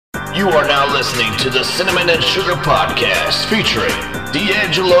You are now listening to the Cinnamon and Sugar Podcast featuring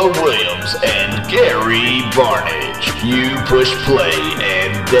DeAngelo Williams and Gary Barnage. You push play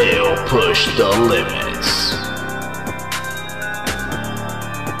and they'll push the limits.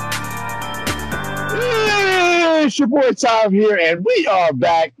 Hey, it's your boy Tom here, and we are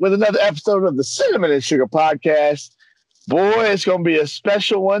back with another episode of the Cinnamon and Sugar Podcast. Boy, it's going to be a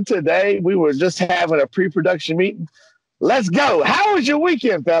special one today. We were just having a pre-production meeting. Let's go. How was your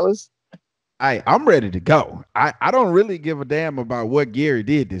weekend, fellas? I'm ready to go. I don't really give a damn about what Gary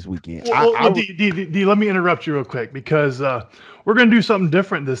did this weekend. D, let me interrupt you real quick because we're going to do something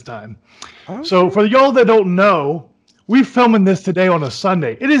different this time. Okay. So for y'all that don't know, we're filming this today on a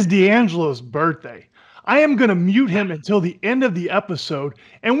Sunday. It is DeAngelo's birthday. I am going to mute him until the end of the episode,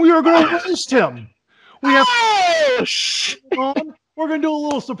 and we are going to roast him. We have we're going to do a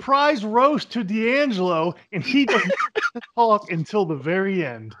little surprise roast to DeAngelo, and he doesn't talk until the very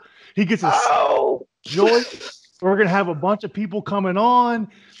end. He gets a joy. We're going to have a bunch of people coming on.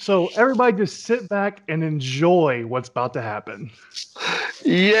 So everybody just sit back and enjoy what's about to happen.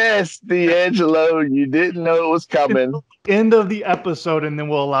 Yes, DeAngelo, you didn't know it was coming. End of the episode, and then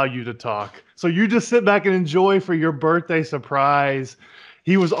we'll allow you to talk. So you just sit back and enjoy for your birthday surprise.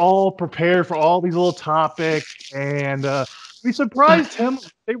 He was all prepared for all these little topics, and we surprised him.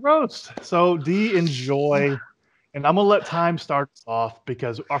 They roast. So D, enjoy. And I'm going to let time start off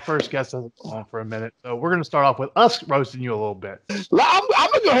because our first guest hasn't been on for a minute. So we're going to start off with us roasting you a little bit. I'm going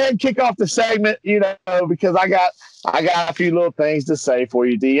to go ahead and kick off the segment, because I got a few little things to say for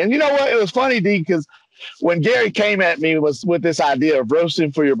you, D. And you know what? It was funny, D, because when Gary came at me with this idea of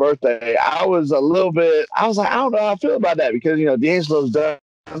roasting for your birthday, I was like, I don't know how I feel about that because, DeAngelo's done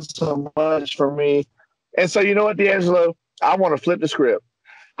so much for me. And so, you know what, DeAngelo? I want to flip the script.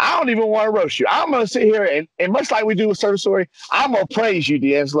 I don't even want to roast you. I'm going to sit here and much like we do with Service Story, I'm going to praise you,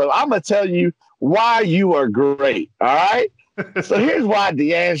 DeAngelo. I'm going to tell you why you are great. All right. So here's why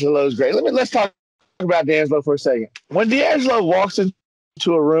DeAngelo is great. Let's talk about DeAngelo for a second. When DeAngelo walks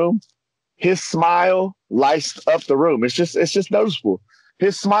into a room, his smile lights up the room. It's just noticeable.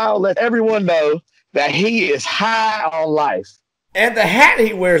 His smile lets everyone know that he is high on life. And the hat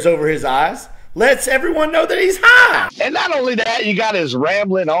he wears over his eyes lets everyone know that he's high. And not only that, you got his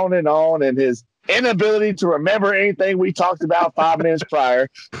rambling on and his inability to remember anything we talked about 5 minutes prior.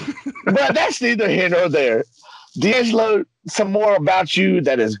 But that's neither here nor there. DeAngelo, some more about you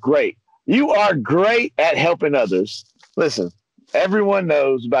that is great. You are great at helping others. Listen, everyone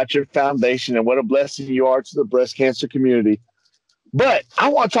knows about your foundation and what a blessing you are to the breast cancer community. But I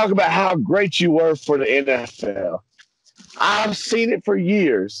want to talk about how great you were for the NFL. I've seen it for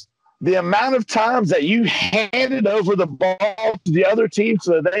years. The amount of times that you handed over the ball to the other team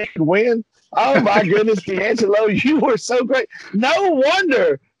so they could win. Oh, my goodness, DeAngelo, you were so great. No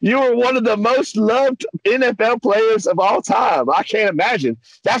wonder you were one of the most loved NFL players of all time. I can't imagine.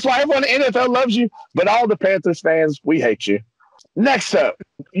 That's why everyone in the NFL loves you, but all the Panthers fans, we hate you. Next up,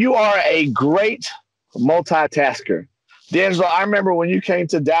 you are a great multitasker. DeAngelo, I remember when you came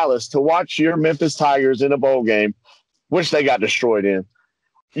to Dallas to watch your Memphis Tigers in a bowl game, which they got destroyed in.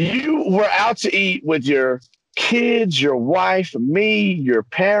 You were out to eat with your kids, your wife, me, your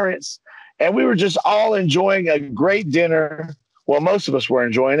parents, and we were just all enjoying a great dinner. Well, most of us were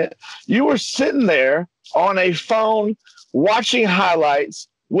enjoying it. You were sitting there on a phone watching highlights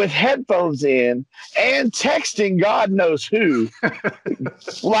with headphones in and texting God knows who.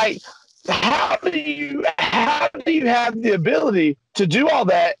 Like, how do you have the ability to do all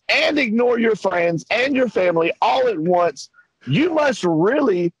that and ignore your friends and your family all at once? You must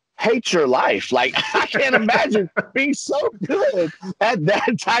really hate your life. Like, I can't imagine being so good at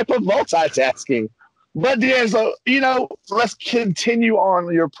that type of multitasking. But DeAngelo, let's continue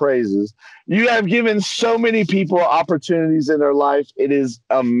on your praises. You have given so many people opportunities in their life. It is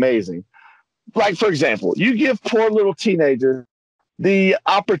amazing. Like, for example, you give poor little teenagers the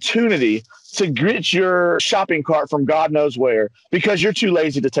opportunity to get your shopping cart from God knows where because you're too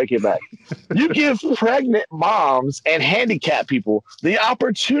lazy to take it back. You give pregnant moms and handicapped people the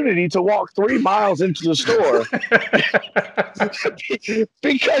opportunity to walk 3 miles into the store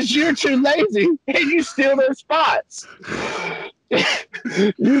because you're too lazy and you steal their spots.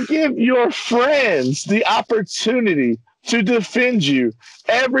 You give your friends the opportunity to defend you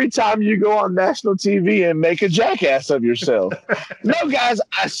every time you go on national TV and make a jackass of yourself. No, guys,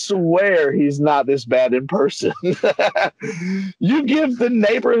 I swear he's not this bad in person. You give the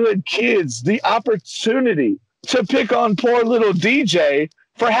neighborhood kids the opportunity to pick on poor little DJ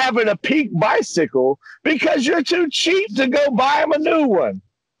for having a peak bicycle because you're too cheap to go buy him a new one.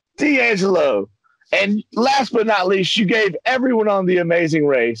 DeAngelo, And last but not least, you gave everyone on The Amazing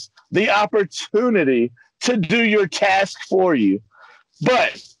Race the opportunity to do your task for you.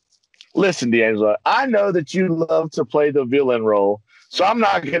 But listen, DeAngelo, I know that you love to play the villain role, so I'm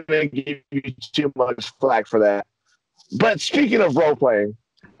not going to give you too much flack for that. But speaking of role playing,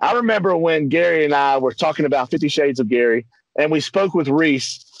 I remember when Gary and I were talking about 50 Shades of Gary, and we spoke with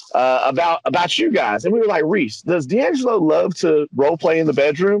Reese about you guys. And we were like, Reese, does DeAngelo love to role play in the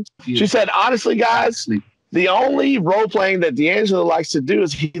bedroom? Yeah. She said, honestly, guys, the only role playing that DeAngelo likes to do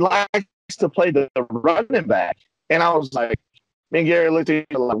is he likes to play the running back. And I was like, me and Gary looked at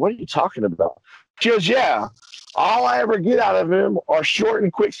each other like, what are you talking about? She goes, yeah, all I ever get out of him are short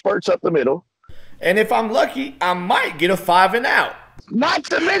and quick spurts up the middle. And if I'm lucky, I might get a 5 and out. Not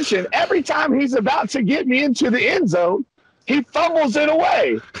to mention, every time he's about to get me into the end zone, he fumbles it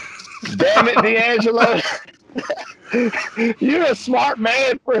away. Damn it, DeAngelo. You're a smart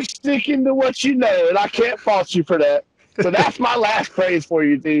man for sticking to what you know, and I can't fault you for that. So that's my last praise for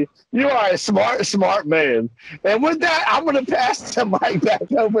you, D. You are a smart man. And with that, I'm going to pass the mic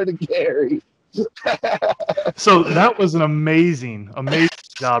back over to Gary. So that was an amazing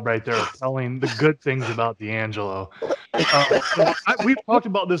job right there of telling the good things about DeAngelo. We've talked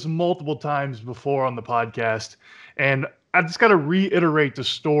about this multiple times before on the podcast, and I just got to reiterate the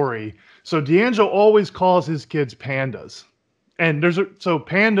story. So DeAngelo always calls his kids pandas, and so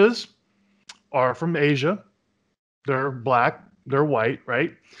pandas are from Asia. They're black, they're white,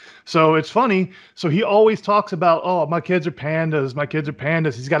 right? So it's funny. So he always talks about, oh, my kids are pandas. My kids are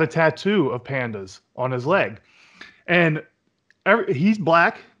pandas. He's got a tattoo of pandas on his leg. And he's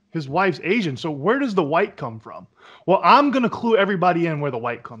black. His wife's Asian. So where does the white come from? Well, I'm going to clue everybody in where the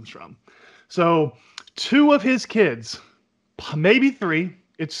white comes from. So 2 of his kids, maybe 3,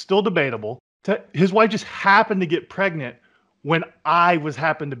 it's still debatable. His wife just happened to get pregnant when I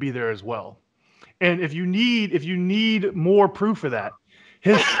happened to be there as well. And if you need more proof of that,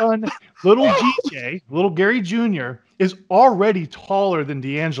 his son, little GJ, little Gary Jr., is already taller than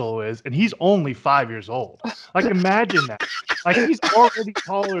DeAngelo is, and he's only 5 years old. Like, imagine that. Like, he's already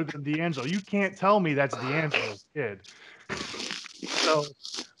taller than DeAngelo. You can't tell me that's DeAngelo's kid. So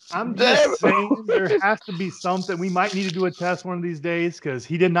I'm just saying there has to be something. We might need to do a test one of these days because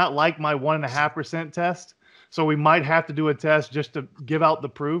he did not like my 1.5% test. So we might have to do a test just to give out the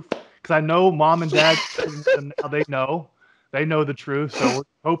proof. Because I know mom and dad, now they know the truth. So we're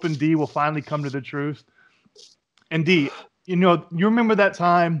hoping D will finally come to the truth. And D, you remember that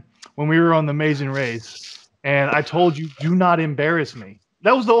time when we were on The Amazing Race and I told you, do not embarrass me.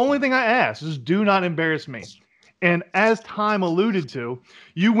 That was the only thing I asked, just do not embarrass me. And as time alluded to,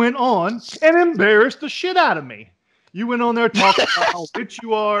 you went on and embarrassed the shit out of me. You went on there talking about how rich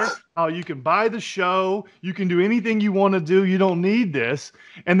you are, how you can buy the show, you can do anything you want to do, you don't need this.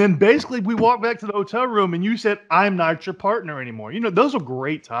 And then basically we walked back to the hotel room and you said, I'm not your partner anymore. Those were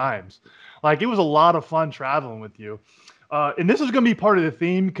great times. Like, it was a lot of fun traveling with you. And this is going to be part of the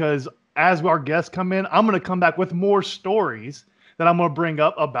theme because as our guests come in, I'm going to come back with more stories that I'm going to bring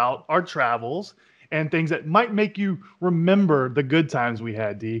up about our travels and things that might make you remember the good times we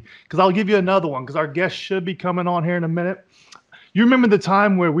had, D. Because I'll give you another one, because our guest should be coming on here in a minute. You remember the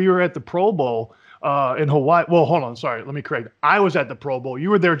time where we were at the Pro Bowl in Hawaii? Well, hold on. Sorry. Let me correct. I was at the Pro Bowl. You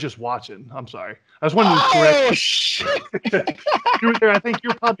were there just watching. I'm sorry. I just wanted to correct. Oh, shit. You were there. I think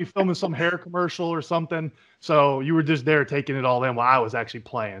you were probably filming some hair commercial or something. So you were just there taking it all in while I was actually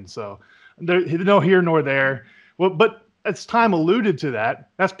playing. So no here nor there. Well, but as time alluded to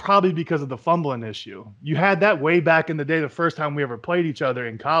that, that's probably because of the fumbling issue. You had that way back in the day, the first time we ever played each other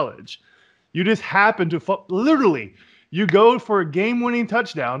in college. You just happened to literally, you go for a game-winning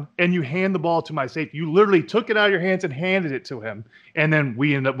touchdown and you hand the ball to my safety. You literally took it out of your hands and handed it to him, and then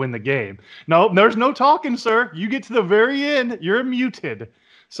we end up winning the game. No, there's no talking, sir. You get to the very end, you're muted.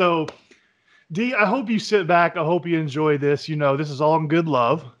 So, D, I hope you sit back. I hope you enjoy this. This is all in good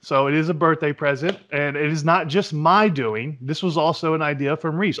love. So it is a birthday present, and it is not just my doing. This was also an idea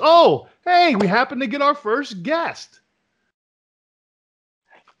from Reese. Oh, hey, we happen to get our first guest.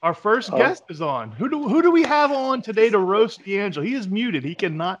 Our first guest is on. Who do we have on today to roast DeAngelo? He is muted. He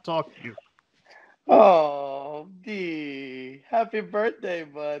cannot talk to you. Oh, D, happy birthday,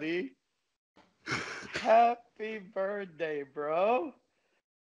 buddy. Happy birthday, bro.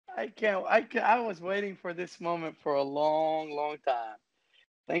 I was waiting for this moment for a long, long time.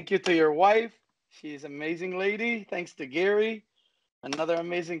 Thank you to your wife. She's an amazing lady. Thanks to Gary, another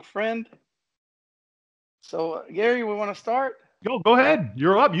amazing friend. So, Gary, we want to start? Go ahead.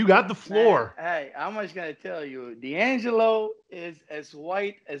 You're up. You got the floor. Hey, I'm just going to tell you, DeAngelo is as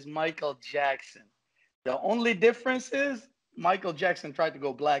white as Michael Jackson. The only difference is Michael Jackson tried to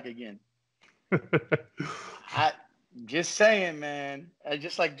go black again. Just saying, man.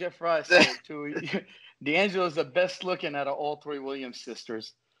 Just like Jeff Ross said, too. DeAngelo is the best looking out of all three Williams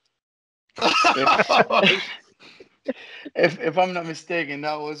sisters. If I'm not mistaken,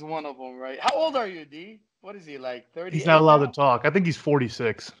 that was one of them, right? How old are you, D? What is he, like 38? He's not allowed now? to talk. I think he's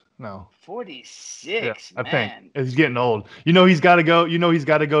 46. No. 46, I man. think he's getting old. He's got to go. He's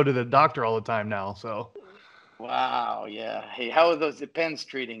got to go to the doctor all the time now. So. Wow, yeah. Hey, how are those Depends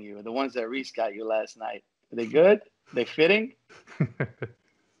treating you? The ones that Reese got you last night. Are they good? They fitting?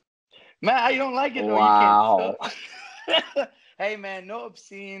 Man, you don't like it though. Wow. You can't. Hey, man, no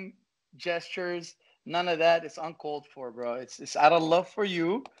obscene gestures. None of that. It's uncalled for, bro. It's out of love for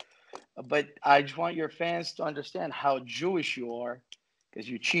you. But I just want your fans to understand how Jewish you are, because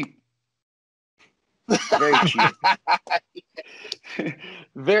you're cheap. Very cheap.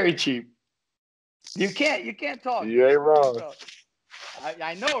 Very cheap. You can't talk. You ain't wrong.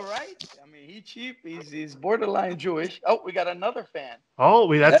 I know, right? I mean, he's cheap. He's borderline Jewish. Oh, we got another fan.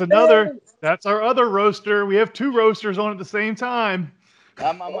 Oh, that's another. That's our other roaster. We have two roasters on at the same time.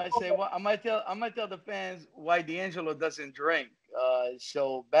 I might say, I might tell the fans why DeAngelo doesn't drink.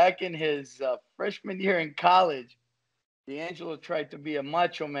 So back in his freshman year in college, DeAngelo tried to be a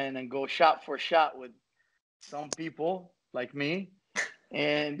macho man and go shot for shot with some people like me.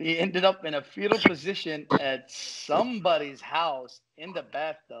 And he ended up in a fetal position at somebody's house in the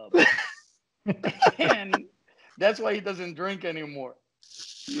bathtub. And that's why he doesn't drink anymore.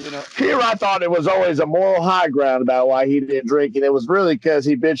 Here I thought it was always a moral high ground about why he didn't drink, and it was really because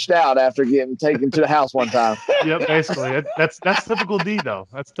he bitched out after getting taken to the house one time. Yep, basically. That's typical D, though.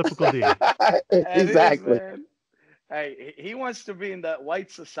 That's typical D. Exactly. Hey, he wants to be in that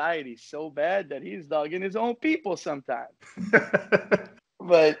white society so bad that he's dogging his own people sometimes.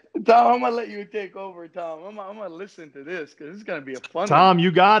 But Tom, I'm gonna let you take over, Tom. I'm gonna listen to this because it's gonna be a fun Tom, one.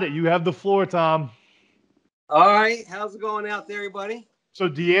 you got it. You have the floor, Tom. All right, how's it going out there, everybody? So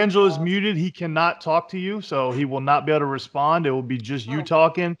DeAngelo is muted. He cannot talk to you, so he will not be able to respond. It will be just you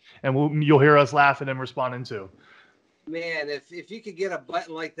talking, and you'll hear us laughing and responding too. Man, if you could get a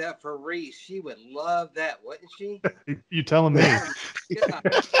button like that for Reese, she would love that, wouldn't she? You telling me? Yeah.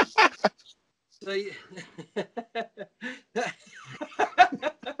 So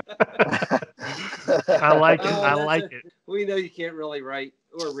I like it. I like it. We know you can't really write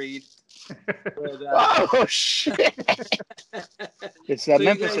or read. But, Oh shit! It's a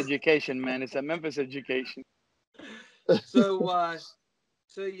Memphis education, man. It's a Memphis education. So I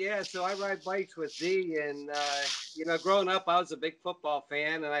ride bikes with D, and growing up, I was a big football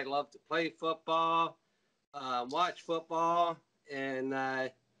fan, and I loved to play football, watch football, and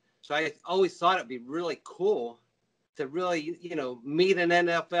so I always thought it'd be really cool to really, meet an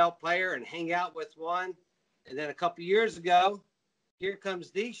NFL player and hang out with one. And then a couple years ago, here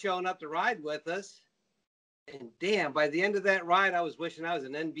comes D showing up to ride with us. And damn, by the end of that ride, I was wishing I was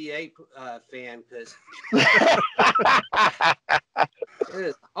an NBA fan because it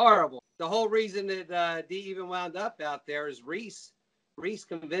is horrible. The whole reason that D even wound up out there is Reese. Reese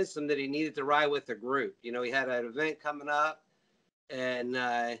convinced him that he needed to ride with a group. He had an event coming up,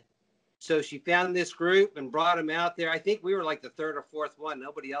 and so she found this group and brought him out there. I think we were like the third or fourth one.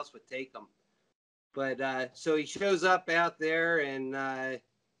 Nobody else would take him. But so he shows up out there, and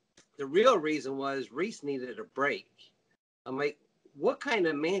the real reason was Reese needed a break. I'm like, what kind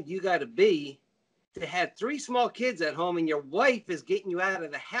of man do you got to be to have 3 small kids at home and your wife is getting you out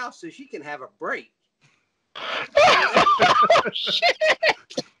of the house so she can have a break?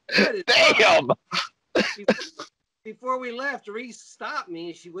 Damn! Before we left, Reese stopped me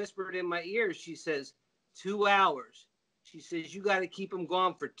and she whispered in my ear, she says, 2 hours. She says, you got to keep them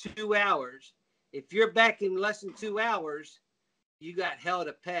gone for 2 hours. If you're back in less than 2 hours, you got hell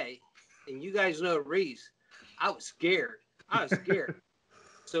to pay. And you guys know Reese. I was scared.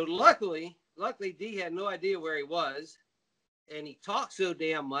 So luckily, D had no idea where he was. And he talked so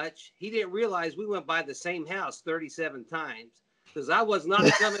damn much, he didn't realize we went by the same house 37 times. Because I was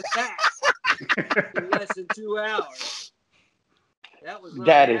not coming back in less than 2 hours. That was not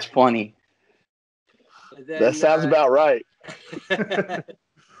That is funny. Then, That sounds about right.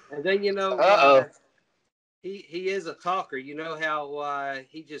 And then, he is a talker. You know how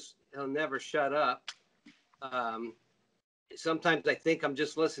he'll never shut up. Sometimes I think I'm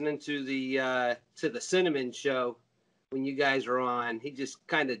just listening to the Cinnamon Show when you guys are on. He just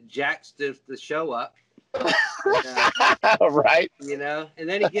kind of jacks the show up. Right. And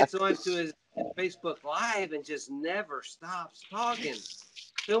then he gets onto his Facebook Live and just never stops talking.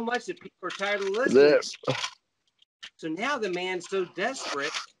 So much that people are tired of listening. So now the man's so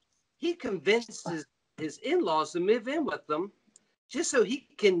desperate, he convinced his in-laws to move in with them just so he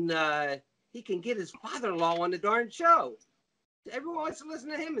can he can get his father-in-law on the darn show. Everyone wants to listen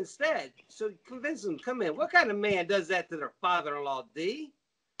to him instead. So convince him, come in. What kind of man does that to their father-in-law, D?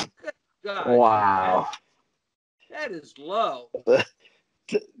 Good God. Wow. That is low.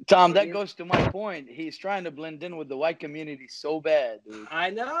 Tom, that goes to my point. He's trying to blend in with the white community so bad, dude. I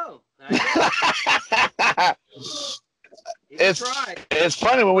know. It's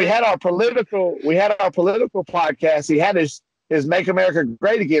funny when we had our political podcast. He had his "Make America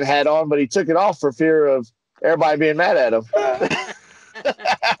Great Again" hat on, but he took it off for fear of everybody being mad at him.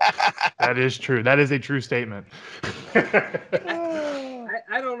 That is true. That is a true statement.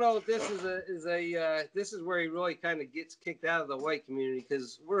 I don't know if this is this is where he really kind of gets kicked out of the white community,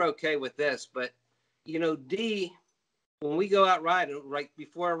 because we're okay with this, but you know, D, when we go out riding, right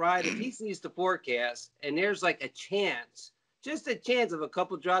before a ride, if he sees the forecast and there's like a chance, just a chance of a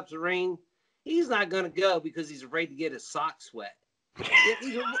couple drops of rain, he's not going to go because he's afraid to get his socks wet.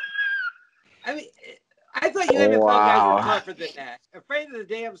 I mean, I thought you NFL guys were tougher than that. Afraid of the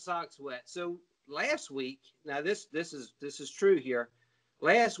damn socks wet. So last week, now this is true here.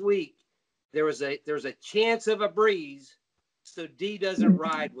 Last week there was a chance of a breeze, so D doesn't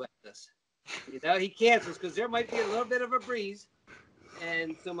ride with us. You know, he cancels because there might be a little bit of a breeze.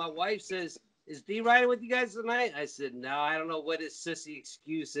 And so my wife says, "Is D riding with you guys tonight?" I said, "No, I don't know what his sissy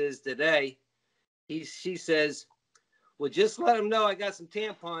excuse is today." She says, "Well, just let him know I got some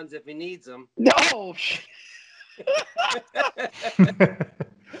tampons if he needs them." No.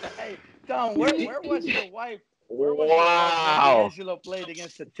 Hey, Tom, where was your wife? Where was your wife when DeAngelo played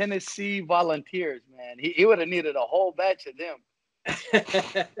against the Tennessee Volunteers, man? He would have needed a whole batch of them.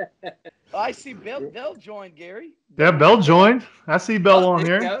 Oh, I see Bell joined, Gary. Yeah, Bell joined. I see Bell on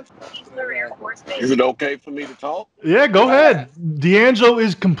here. Is it okay for me to talk? Yeah, go ahead. DeAngelo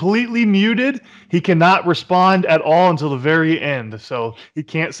is completely muted. He cannot respond at all until the very end, so he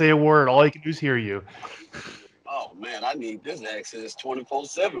can't say a word. All he can do is hear you. Oh, man, I need this access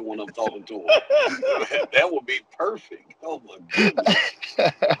 24/7 when I'm talking to him. That would be perfect. Oh, my goodness.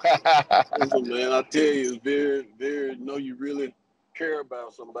 Listen, man, I tell you, it's very, you really care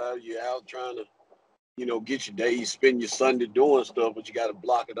about somebody. You're out trying to, get your day, spend your Sunday doing stuff, but you got to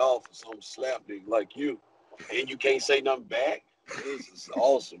block it off for some slapdick like you. And you can't say nothing back. This is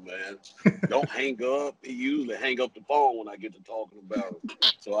awesome, man. Don't hang up. He usually hang up the phone when I get to talking about him.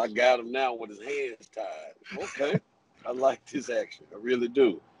 So I got him now with his hands tied. Okay. I like this action. I really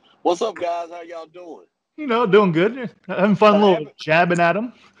do. What's up, guys? How y'all doing? Doing good. Having fun little jabbing at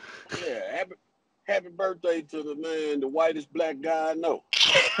him. Yeah, happy birthday to the man, the whitest black guy I know.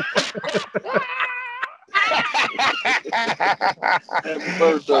 Happy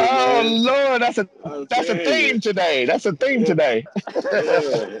birthday, man. Oh Lord, that's a theme today. That's a theme today.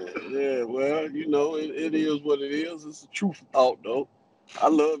 Yeah. Well, it is what it is. It's the truth out, though. I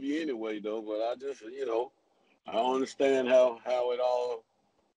love you anyway, though. But I just, I don't understand how it all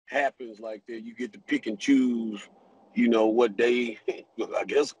happens like that. You get to pick and choose, what day. I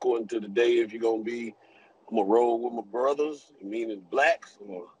guess according to the day, if you're gonna be, I'm gonna roll with my brothers, meaning blacks,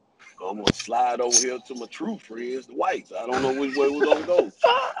 or I'm gonna slide over here to my true friends, the whites. I don't know which way we're gonna go.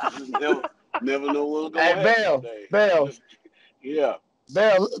 Just never know what's gonna happen. Bell. Yeah.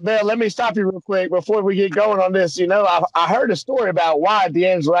 Bell, let me stop you real quick before we get going on this. I heard a story about why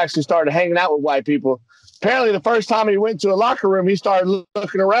DeAngelo actually started hanging out with white people. Apparently, the first time he went to a locker room, he started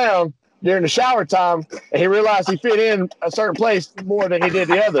looking around during the shower time, and he realized he fit in a certain place more than he did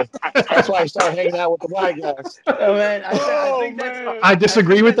the other. That's why he started hanging out with the white guys. Oh, man, I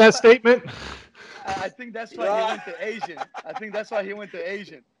disagree with that statement. I think that's why he went to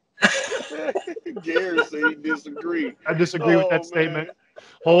Asian. Gary said he disagreed. I disagree with that statement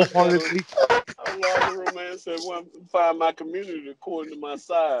wholeheartedly. A locker room man said, "Well, I'm find my community according to my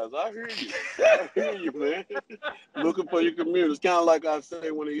size." I hear you, man. Looking for your community. It's kind of like I say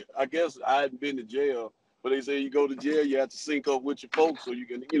I guess I hadn't been to jail, but they say you go to jail, you have to sync up with your folks so you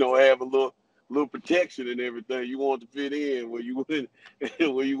can, have a little protection and everything. You want to fit in where you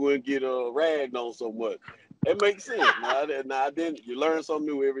wouldn't get ragged on so much. It makes sense. I didn't. You learn something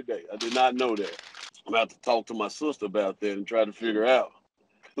new every day. I did not know that. I'm about to talk to my sister about that and try to figure out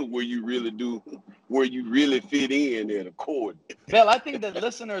where you really fit in at a court. Bell, I think the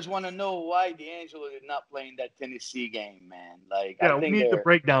listeners want to know why DeAngelo did not play in that Tennessee game, man. We need the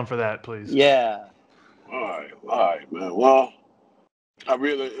breakdown for that, please. Yeah. All right, man. Well,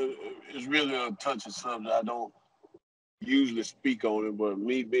 it's really a touchy subject. I don't usually speak on it, but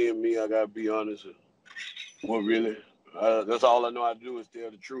me being me, I gotta be honest. Well, really, that's all I know how to do is tell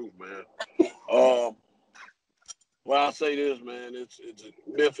the truth, man. Well, I'll say this, man. It's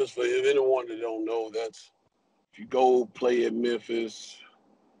Memphis, for anyone that don't know, that's if you go play at Memphis,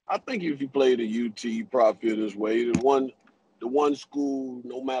 I think if you played at UT, you probably feel this way. The one school,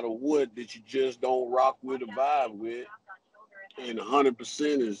 no matter what, that you just don't rock with or vibe with, and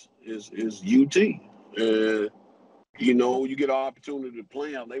 100% is UT. And you get an opportunity to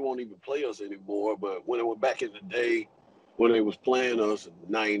play them. They won't even play us anymore. But when it was back in the day, when they was playing us in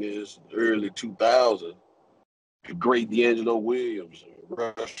the 90s, early 2000s, the great DeAngelo Williams,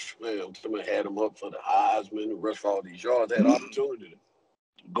 Rush, man, somebody had him up for the Heisman, and rush for all these yards, had opportunity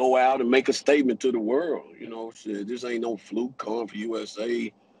to go out and make a statement to the world. Shit, this ain't no fluke coming for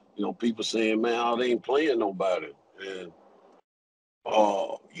USA. People saying, man, oh, they ain't playing nobody. And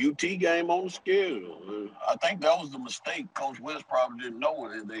UT game on the schedule. I think that was the mistake. Coach West probably didn't know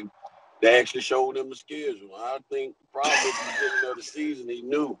it. They actually showed him the schedule. I think probably at the beginning of the season he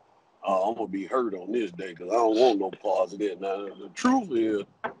knew, I'm going to be hurt on this day because I don't want no positive. Now, the truth is,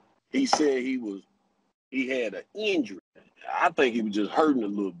 he said he had an injury. I think he was just hurting a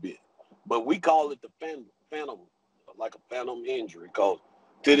little bit. But we call it the phantom, like a phantom injury, because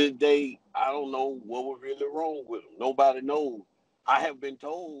to this day, I don't know what was really wrong with him. Nobody knows. I have been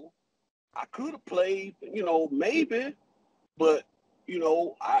told I could have played, maybe, but,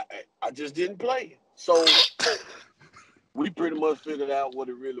 I just didn't play. So we pretty much figured out what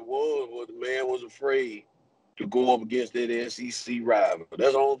it really was the man was afraid to go up against that SEC rival.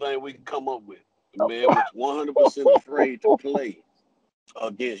 That's the only thing we can come up with. The man was 100% afraid to play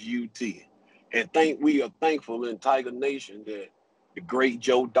against UT. And we are thankful in Tiger Nation that the great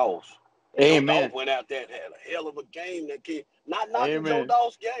Joe Doss. Amen. Joe Doss went out there and had a hell of a game. That kid, not knocking Joe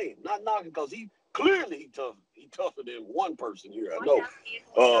Doss' game, not knocking because he clearly tougher than one person here. I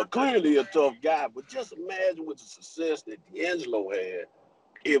know. Clearly a tough guy, but just imagine with the success that DeAngelo had,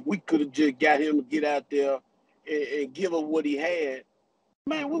 if we could have just got him to get out there and give him what he had,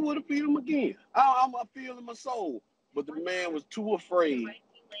 man, we would have beat him again. I feel in my soul. But the man was too afraid.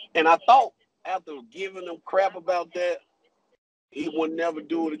 And I thought after giving him crap about that, he would never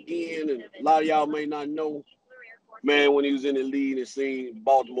do it again. And a lot of y'all may not know, man, when he was in the lead and seen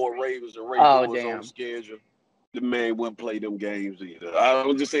Baltimore Ravens and Ray Lewis on the schedule, the man wouldn't play them games either.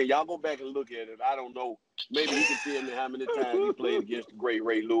 I'm just saying, y'all go back and look at it. I don't know. Maybe he can tell me how many times he played against the great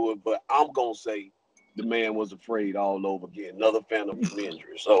Ray Lewis, but I'm going to say the man was afraid all over again. Another phantom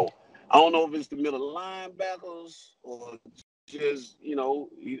injury. So I don't know if it's the middle linebackers or just,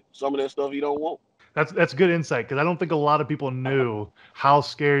 some of that stuff he don't want. That's good insight because I don't think a lot of people knew how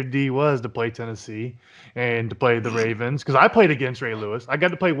scared D was to play Tennessee and to play the Ravens. Because I played against Ray Lewis. I got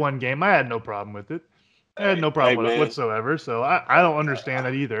to play one game. I had no problem with it. I had no problem with it whatsoever. So I don't understand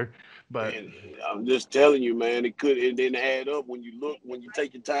that either. But man, I'm just telling you, man, it didn't add up when you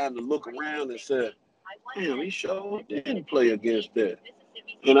take your time to look around and say, damn, he sure didn't play against that.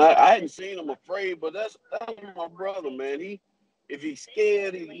 And I hadn't seen him afraid, but that's my brother, man. If he's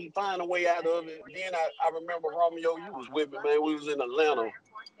scared, he find a way out of it. Then I remember, Romeo, you was with me, man. We was in Atlanta,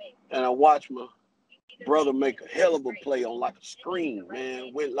 and I watched my brother make a hell of a play on like a screen,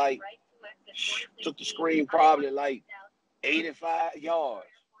 man. Took the screen probably like 85 yards.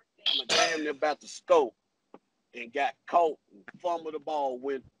 I'm damn near about to scope and got caught and fumbled the ball,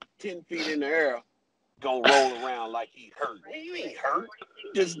 went 10 feet in the air, gonna roll around like he hurt. Man, you ain't hurt.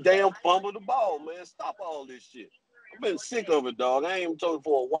 You just damn fumbled the ball, man. Stop all this shit. I've been sick of it, dog. I ain't even told you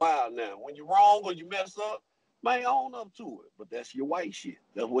for a while now. When you're wrong or you mess up, man, own up to it. But that's your white shit.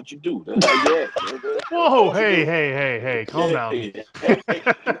 That's what you do. That's how you act. Whoa, hey, calm down.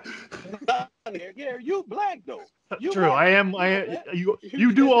 Yeah, you black though. That's true. Black. I am.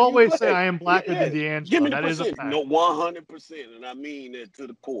 You do always say I am blacker than DeAngelo. Give me the that percent. Is a fact. No, 100%, and I mean that to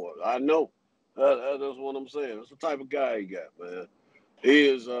the core. I know. That's what I'm saying. That's the type of guy he got, man. He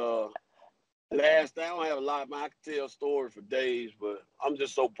is. Last thing, I don't have a lot, man. I can tell stories for days, but I'm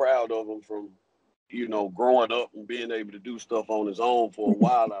just so proud of him from, growing up and being able to do stuff on his own. For a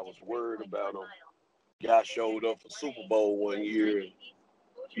while, I was worried about him. Guy showed up for Super Bowl one year,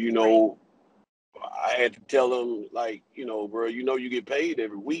 and, I had to tell him, like, bro, you get paid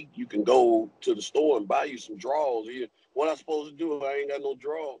every week. You can go to the store and buy you some draws. What I supposed to do if I ain't got no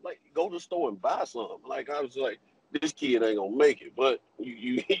draws? Like, go to the store and buy something. Like, I was like, this kid ain't gonna make it. But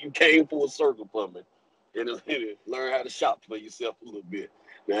you came full circle for me. And learn how to shop for yourself a little bit.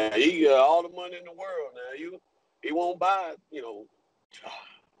 Now, he got all the money in the world. Now, he won't buy it,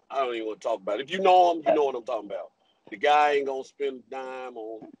 I don't even want to talk about it. If you know him, you know what I'm talking about. The guy ain't gonna spend a dime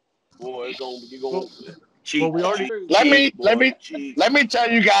on. Boy, it's gonna cheat. Well, we already. Let me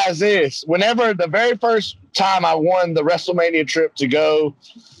tell you guys this. Whenever the very first time I won the WrestleMania trip to go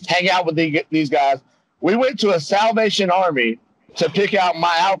hang out with these guys, we went to a Salvation Army to pick out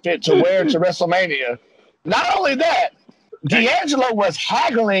my outfit to wear to WrestleMania. Not only that, DeAngelo was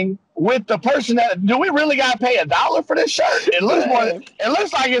haggling with the person that. Do we really got to pay $1 for this shirt? It looks more. It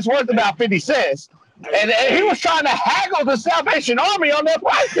looks like it's worth about 50 cents. And he was trying to haggle the Salvation Army on their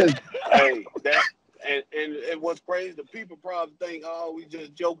prices. Hey, and what's crazy, the people probably think, oh, we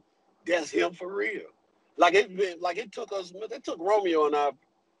just joke. That's him for real. It took Romeo and I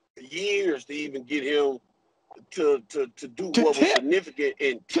years to even get him to do what was significant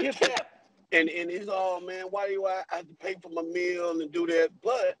and tip. And he's man, why do I have to pay for my meal and do that?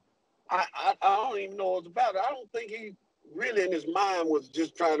 But I don't even know what's about it. I don't think he really in his mind was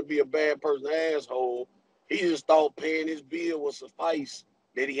just trying to be a bad person asshole. He just thought paying his bill would suffice,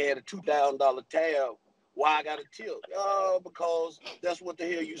 that he had a $2,000 tab. Why I got a tip? Because that's what the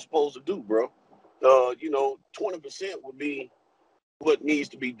hell you supposed to do, bro. 20% would be what needs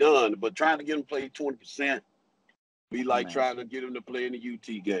to be done. But trying to get him to play 20% be like trying to get him to play in the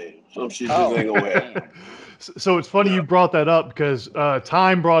UT game. Some shit just ain't gonna happen. So it's funny you brought that up because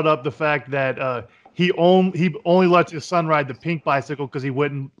Time brought up the fact that he only lets his son ride the pink bicycle because he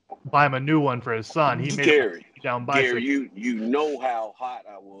wouldn't buy him a new one for his son. He made Gary, a down bicycle. Gary, you know how hot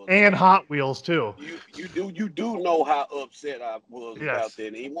I was. And Hot Wheels too. You do know how upset I was about that.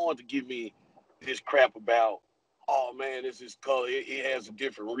 And he wanted to give me this crap about, oh man, this is color. It has a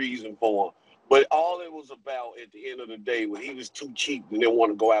different reason for him. But all it was about at the end of the day when he was too cheap and didn't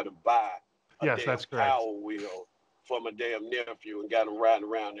want to go out and buy a damn Power Wheel for my damn nephew and got him riding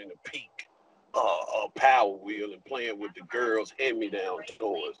around in a pink Power Wheel and playing with the girls hand-me-down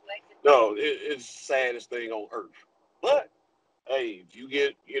toys. No, it's the saddest thing on earth. But hey, if you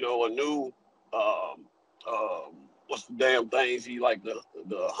get a new what's the damn things he like the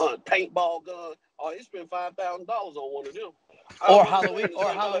hunt paintball gun? Oh, he spent $5,000 on one of them. Or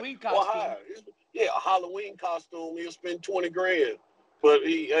Halloween costume. Yeah, a Halloween costume. He'll spend $20,000, but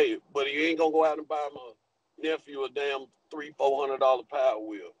he ain't gonna go out and buy my nephew a damn $300-400 Power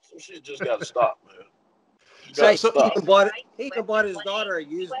Wheel. Some shit just gotta stop, man. He can bought his daughter a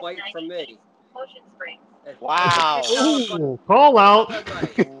used bike from me. Wow. Ooh, call out.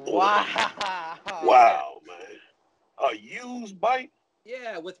 Wow, man. A used bike?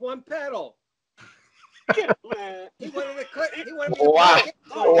 Yeah, with one pedal. Man. He wanted to cut. He wanted me to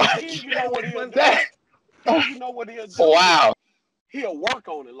You know what he'll do? Wow. He'll work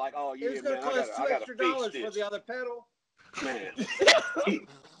on it like, oh yeah, it's gonna cost $2 extra for the other pedal. Man.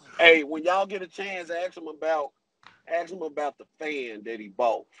 Hey, when y'all get a chance, ask him about the fan that he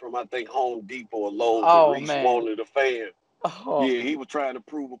bought from I think Home Depot or Lowe's. Reese wanted a fan. Oh. Yeah, he was trying to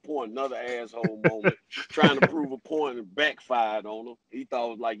prove a point. Another asshole moment. Trying to prove a point and backfired on him. He thought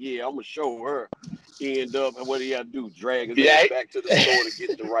it was like, yeah, I'm gonna show her. He ended up, and what he had to do? Drag his ass back to the store to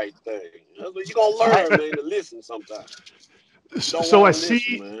get the right thing. You're gonna learn, man, to listen sometimes. So I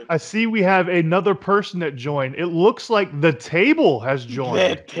see we have another person that joined. It looks like the table has joined.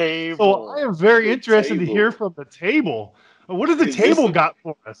 The table. So I am very interested to hear from the table. What has the table got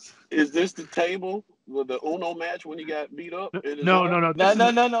for us? Is this the table with the Uno match when he got beat up? No.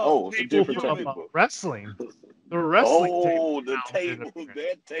 Oh, it's a different table. Wrestling. The wrestling table. Oh, the table.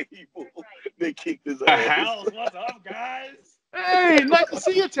 That table. They kicked his ass. What's up, guys? Hey, nice to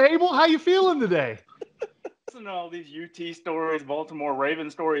see you, table. How you feeling today? Listen to all these UT stories, Baltimore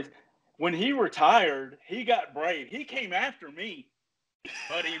Raven stories. When he retired, he got brave. He came after me,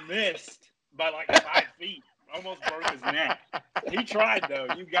 but he missed by like 5 feet. Almost broke his neck. He tried, though.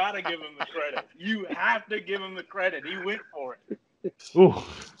 You got to give him the credit. You have to give him the credit. He went for it. Ooh.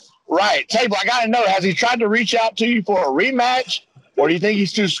 Right. Table, I got to know, has he tried to reach out to you for a rematch? Or do you think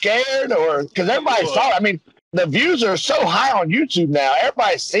he's too scared? Or because everybody's talking. I mean, the views are so high on YouTube now.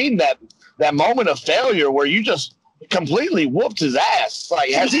 Everybody's seen that moment of failure where you just completely whooped his ass. Like,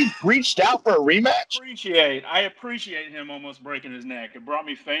 has he reached out for a rematch? I appreciate him almost breaking his neck. It brought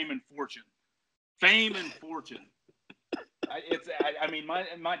me fame and fortune. Fame and fortune.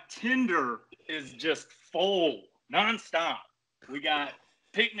 My Tinder is just full, nonstop. We got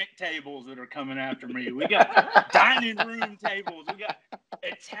picnic tables that are coming after me. We got dining room tables. We got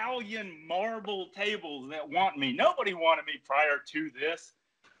Italian marble tables that want me. Nobody wanted me prior to this.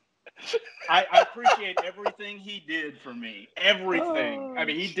 I appreciate everything he did for me. Everything. I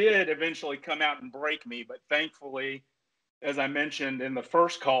mean, he did eventually come out and break me, but thankfully, as I mentioned in the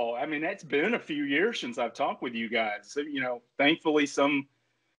first call, I mean, it's been a few years since I've talked with you guys. So, thankfully some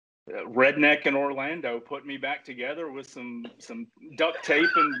redneck in Orlando put me back together with some duct tape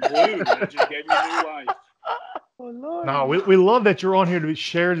and glue that just gave me new life. Oh, Lord. No, we love that you're on here to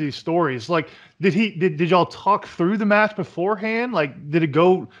share these stories. Like, did y'all talk through the match beforehand? Like, did it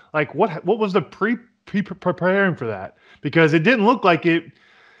go, like, what was the preparing for that? Because it didn't look like it.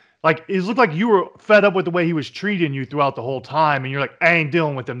 Like it looked like you were fed up with the way he was treating you throughout the whole time, and you're like, I ain't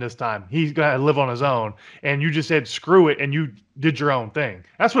dealing with him this time. He's gonna live on his own, and you just said screw it, and you did your own thing.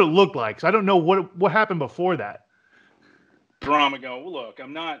 That's what it looked like. So I don't know what happened before that. Drama go, well, look,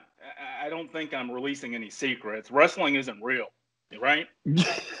 I don't think I'm releasing any secrets. Wrestling isn't real, right?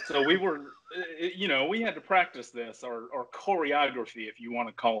 So we were, we had to practice this or choreography, if you want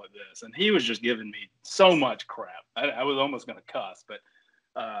to call it this. And he was just giving me so much crap. I was almost going to cuss, but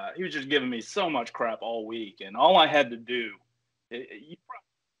he was just giving me so much crap all week. And all I had to do,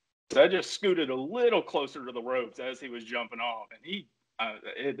 so I just scooted a little closer to the ropes as he was jumping off.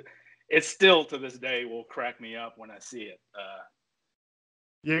 And it still to this day will crack me up when I see it.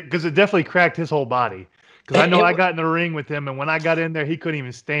 Yeah, because it definitely cracked his whole body. Because I know I got in the ring with him, and when I got in there, he couldn't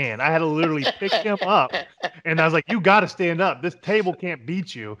even stand. I had to literally pick him up, and I was like, you got to stand up. This table can't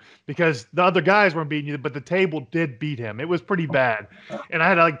beat you, because the other guys weren't beating you, but the table did beat him. It was pretty bad. And I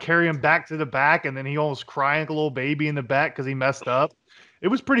had to like carry him back to the back, and then he almost crying like a little baby in the back because he messed up. It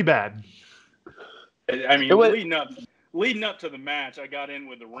was pretty bad. I mean, leading up to the match, I got in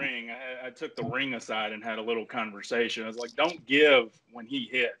with the ring. I took the ring aside and had a little conversation. I was like, don't give when he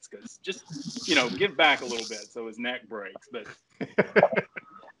hits, because just, give back a little bit so his neck breaks. But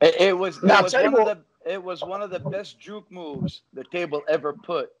it was one of the best juke moves the table ever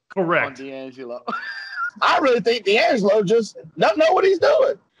put Correct. on DeAngelo. I really think DeAngelo just doesn't know what he's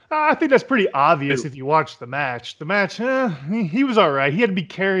doing. I think that's pretty obvious if you watch the match. The match, he was all right. He had to be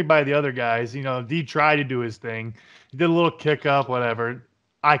carried by the other guys. D tried to do his thing. He did a little kick up, whatever.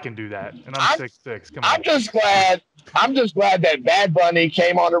 I can do that, and I'm 6'6". Come on. I'm just glad that Bad Bunny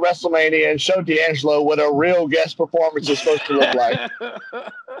came on to WrestleMania and showed DeAngelo what a real guest performance is supposed to look like.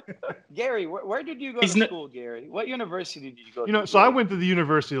 Gary, where did you go to school, Gary? What university did you go to? So I went to the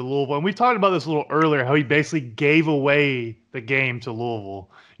University of Louisville, and we talked about this a little earlier, how he basically gave away the game to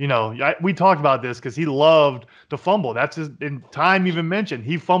Louisville. We talked about this because he loved to fumble. That's his, and Time even mentioned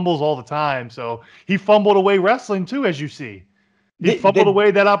he fumbles all the time. So he fumbled away wrestling too, as you see. He fumbled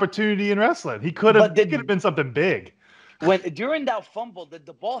away that opportunity in wrestling. He could have been something big. During that fumble, did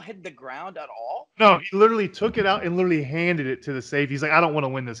the ball hit the ground at all? No, he literally took it out and literally handed it to the safety. He's like, I don't want to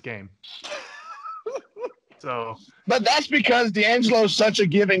win this game. But that's because DeAngelo's such a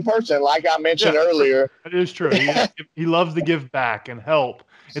giving person, like I mentioned earlier. It is true. He loves to give back and help.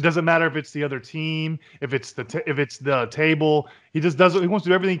 It doesn't matter if it's the other team, if it's the table. He just does it. He wants to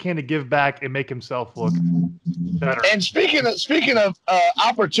do everything he can to give back and make himself look better. And speaking of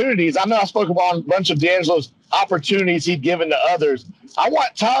opportunities, I know I spoke about a bunch of DeAngelo's opportunities he'd given to others. I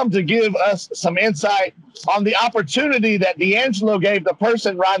want Tom to give us some insight on the opportunity that DeAngelo gave the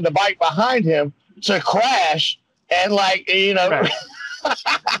person riding the bike behind him to crash and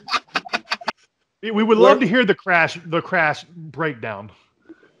We would love to hear the crash breakdown.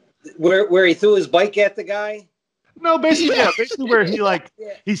 Where he threw his bike at the guy? No, basically where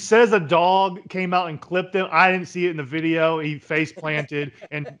he says a dog came out and clipped him. I didn't see it in the video. He face planted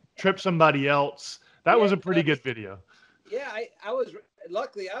and tripped somebody else. That was a pretty good video. Yeah, I was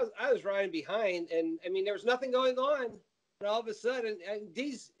riding behind, and I mean there was nothing going on, and all of a sudden, and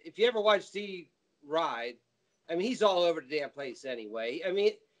if you ever watch D ride, I mean he's all over the damn place anyway. I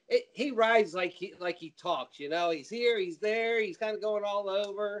mean he rides like he talks, He's here, he's there, he's kind of going all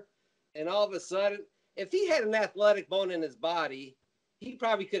over, and all of a sudden, if he had an athletic bone in his body, he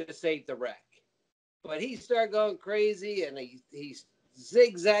probably could have saved the wreck. But he started going crazy, and he's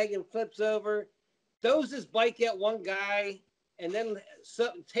zigzagging, flips over, throws his bike at one guy, and then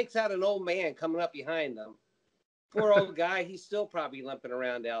takes out an old man coming up behind them. Poor old guy, he's still probably limping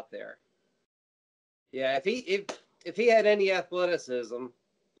around out there. Yeah, if he had any athleticism,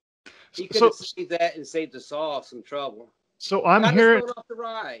 he could have saved that and saved us all some trouble. So I'm hearing off the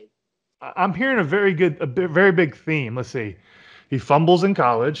ride. I'm hearing a very big theme. Let's see. He fumbles in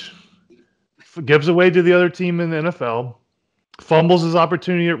college, gives away to the other team in the NFL, fumbles his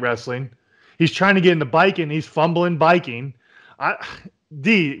opportunity at wrestling. He's trying to get into biking. He's fumbling biking.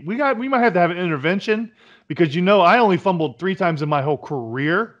 We might have to have an intervention because I only fumbled 3 times in my whole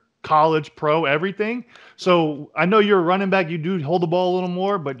career. College, pro, everything. So I know you're a running back. You do hold the ball a little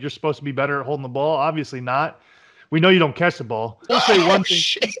more, but you're supposed to be better at holding the ball. Obviously not. We know you don't catch the ball. We'll say one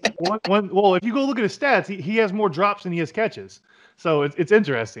thing. Well, if you go look at his stats, he has more drops than he has catches. So it's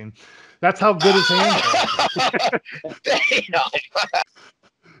interesting. That's how good his hands are.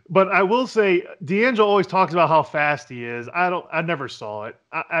 But I will say, DeAngelo always talks about how fast he is. I never saw it.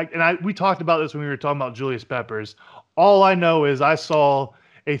 We talked about this when we were talking about Julius Peppers. All I know is I saw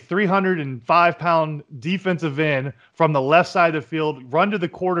a 305-pound defensive end from the left side of the field, run to the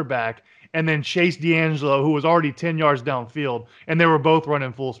quarterback, and then chase DeAngelo, who was already 10 yards downfield, and they were both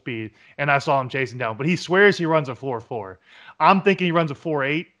running full speed, and I saw him chasing down. But he swears he runs a 4.4. I'm thinking he runs a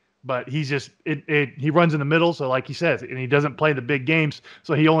 4.8, but he's just he runs in the middle, so like he says, and he doesn't play the big games,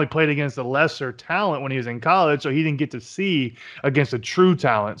 so he only played against the lesser talent when he was in college, so he didn't get to see against a true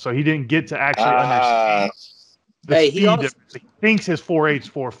talent, so he didn't get to actually understand the Hey, speed difference. He thinks his 4.8's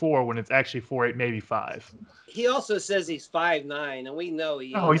 4.4 when it's actually 4.8, maybe 5. He also says he's 5'9", and we know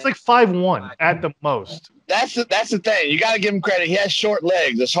he. No, he's like 5'1" at the most. That's the thing. You got to give him credit. He has short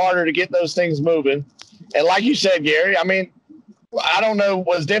legs. It's harder to get those things moving. And like you said, Gary, I mean, I don't know.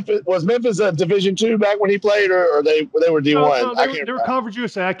 Was Memphis a Division II back when he played, or they were D1? No, they were Conference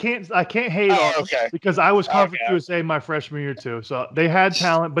USA. I can't hate on them because I was Conference USA my freshman year too. So they had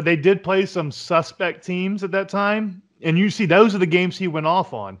talent, but they did play some suspect teams at that time. And you see, those are the games he went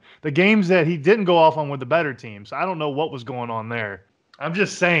off on. The games that he didn't go off on were the better teams. I don't know what was going on there. I'm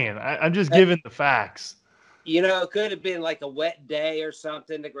just saying. I'm just giving the facts. You know, it could have been like a wet day or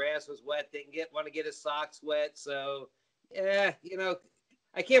something. The grass was wet. Didn't want to get his socks wet. So, yeah, you know,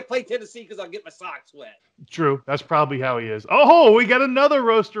 I can't play Tennessee because I'll get my socks wet. True. That's probably how he is. Oh, we got another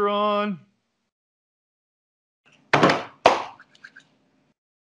roaster on.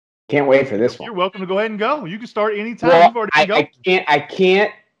 Can't wait for this one. You're welcome to go ahead and go. You can start anytime. Well, You've already go. I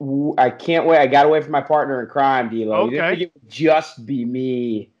can't wait. I got away from my partner in crime, D'Lo. Okay. You didn't think it would just be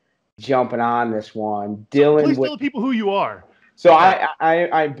me jumping on this one. Dylan, please tell the people who you are. So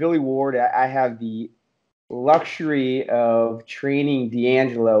I'm Billy Ward. I have the luxury of training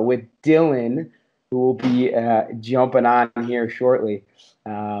DeAngelo with Dylan, who will be jumping on here shortly.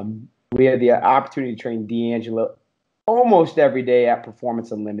 We had the opportunity to train DeAngelo almost every day at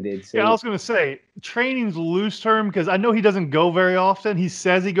Performance Unlimited. So, yeah, I was going to say, training's a loose term because I know he doesn't go very often. He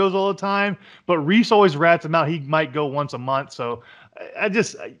says he goes all the time, but Reese always rats him out. He might go once a month. So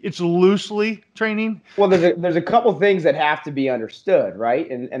it's loosely training. Well, there's a couple things that have to be understood, right?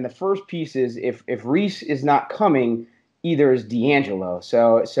 And the first piece is if Reese is not coming, either is DeAngelo.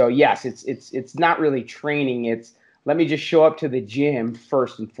 So yes, it's not really training. It's let me just show up to the gym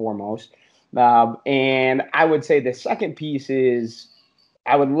first and foremost. And I would say the second piece is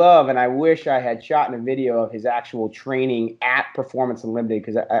I would love and I wish I had shot in a video of his actual training at Performance Unlimited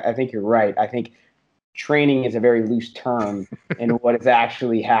because I think you're right. I think training is a very loose term in what is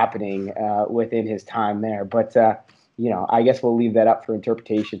actually happening within his time there. But, I guess we'll leave that up for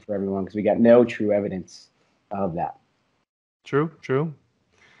interpretation for everyone because we got no true evidence of that. True.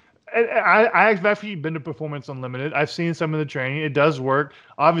 I've actually been to Performance Unlimited. I've seen some of the training. It does work.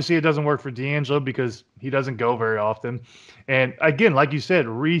 Obviously, it doesn't work for DeAngelo because he doesn't go very often. And again, like you said,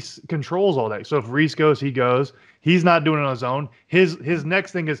 Reese controls all that. So if Reese goes, he goes. He's not doing it on his own. His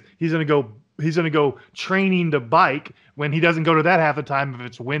next thing is he's going to go training to bike when he doesn't go to that half the time if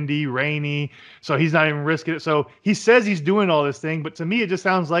it's windy, rainy. So he's not even risking it. So he says he's doing all this thing, but to me, it just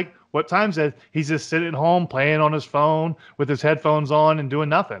sounds like what Time says. He's just sitting at home playing on his phone with his headphones on and doing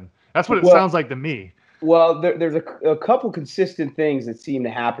nothing. That's what it sounds like to me. Well, there's a couple consistent things that seem to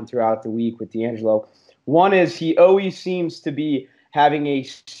happen throughout the week with DeAngelo. One is he always seems to be having a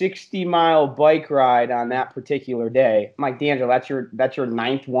 60-mile bike ride on that particular day. I'm like, DeAngelo, that's your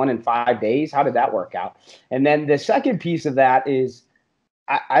ninth one in 5 days? How did that work out? And then the second piece of that is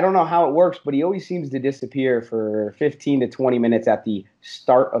I don't know how it works, but he always seems to disappear for 15 to 20 minutes at the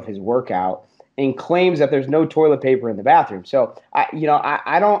start of his workout and claims that there's no toilet paper in the bathroom. So, I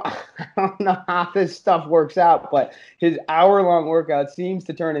don't know how this stuff works out, but his hour-long workout seems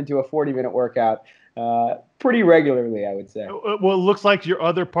to turn into a 40-minute workout pretty regularly, I would say. Well, it looks like your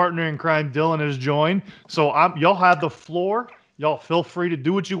other partner in crime, Dylan, has joined. So y'all have the floor. Y'all feel free to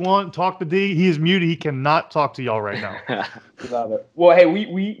do what you want. Talk to D. He is muted. He cannot talk to y'all right now. Love it. Well, hey,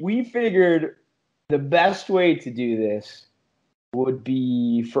 we figured the best way to do this would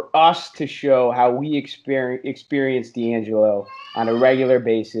be for us to show how we experience DeAngelo on a regular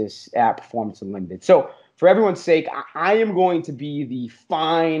basis at Performance Unlimited. So for everyone's sake, I am going to be the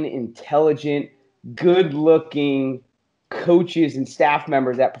fine, intelligent, good-looking coaches and staff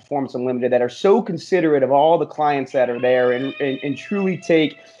members at Performance Unlimited that are so considerate of all the clients that are there and truly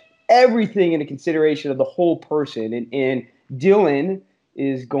take everything into consideration of the whole person. And Dylan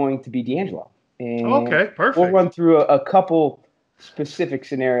is going to be DeAngelo. And okay, perfect. We'll run through a couple specific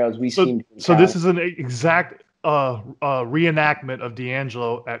scenarios we've seen. So this is an exact reenactment of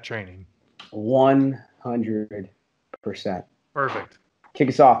DeAngelo at training. 100%. Perfect. Kick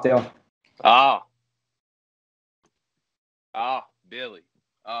us off, Dale. Oh, Billy.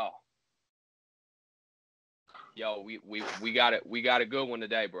 Oh. Yo, we got it. We got a good one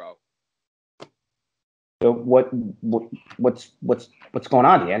today, bro. So what's going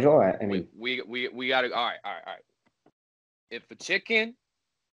on, DeAngelo? I mean, we got to. All right. If a chicken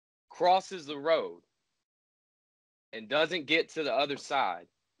crosses the road and doesn't get to the other side,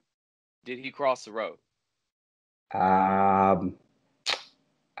 did he cross the road? No,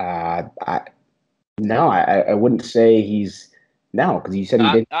 I wouldn't say he's because you said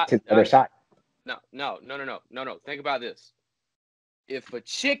he didn't to the other side. No. Think about this. If a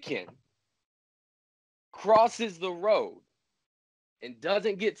chicken crosses the road and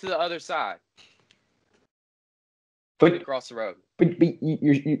doesn't get to the other side, did he cross the road? But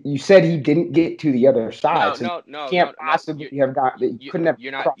you said he didn't get to the other side. No. Can't possibly have gotten. You couldn't have.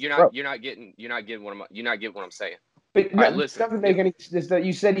 You're not getting what I'm saying. But right, listen. It doesn't make any sense.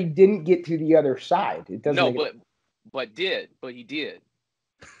 You said he didn't get to the other side. It doesn't. No, but he did.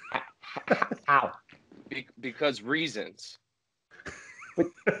 How? Because reasons. But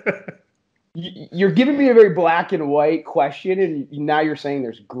you're giving me a very black and white question, and now you're saying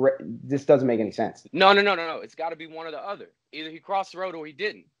there's gray. This doesn't make any sense. No. It's got to be one or the other. Either he crossed the road or he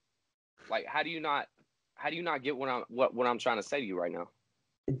didn't. Like, how do you not get what I'm trying to say to you right now?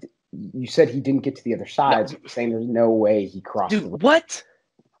 You said he didn't get to the other side. So you're saying there's no way he crossed. Dude, the road. What?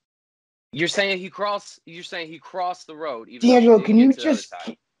 You're saying he crossed the road. DeAngelo, can you just?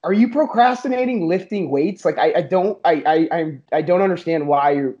 Are you procrastinating lifting weights? Like I don't understand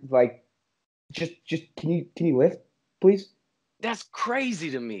why you're like. Just can you lift, please? That's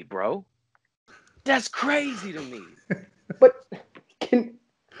crazy to me, bro. That's crazy to me. But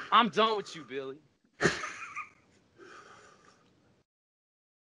I'm done with you, Billy.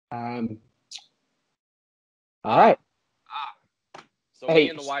 All right. So me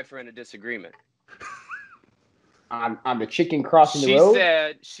and the wife are in a disagreement. On the chicken crossing the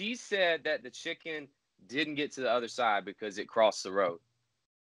road? She said that the chicken didn't get to the other side because it crossed the road.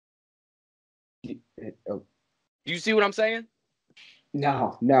 Do you see what I'm saying?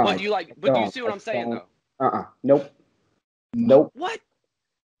 No. But do you see what I'm saying though? Nope. What?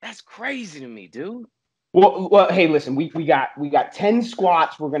 That's crazy to me, dude. Well, hey, listen, we got 10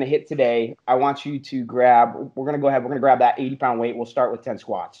 squats we're gonna hit today. I want you to grab. We're gonna go ahead. We're gonna grab that 80-pound weight. We'll start with 10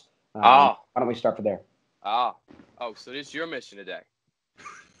 squats. Why don't we start from there? So this is your mission today.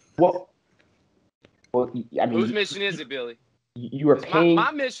 Well, I mean, whose mission is it, Billy? You are paying.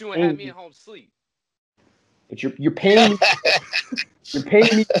 My mission would have me at home sleep. But you're paying. You're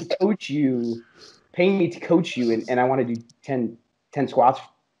paying me to coach you. Paying me to coach you, and I want to do 10 squats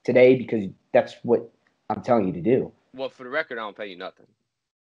today because that's what I'm telling you to do. Well, for the record, I don't pay you nothing.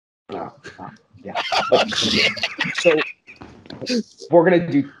 Yeah. So we're gonna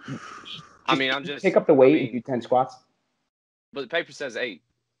do. I'm just pick up the weight and do 10 squats. But the paper says 8.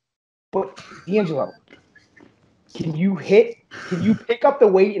 But DeAngelo, can you pick up the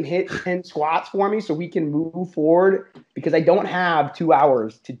weight and hit 10 squats for me so we can move forward? Because I don't have 2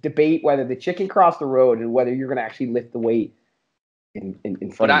 hours to debate whether the chicken crossed the road and whether you're gonna actually lift the weight in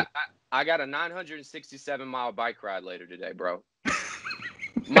front of me. I got a 967-mile bike ride later today, bro.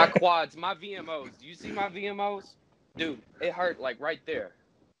 My quads, my VMOs. Do you see my VMOs? Dude, it hurt like right there.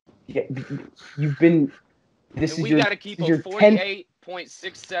 Yeah, you've been. We got to keep a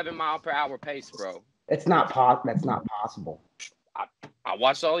 48.67 mile per hour pace, bro. That's not possible. I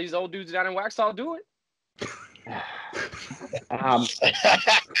watched all these old dudes down in Waxhaw do it.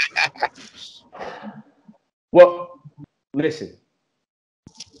 Well, listen.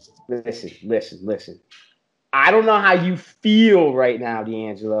 I don't know how you feel right now,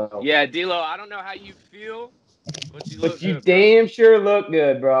 DeAngelo. Yeah, D-Lo, I don't know how you feel, but you damn sure look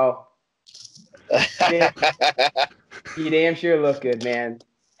good, bro. You damn sure look good, man.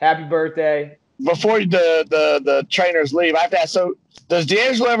 Happy birthday. Before the trainers leave, I have to ask, so does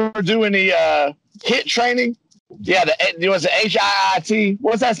DeAngelo ever do any HIIT training? Yeah, was it HIIT?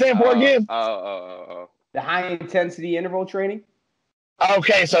 What's that stand for again? The high intensity interval training?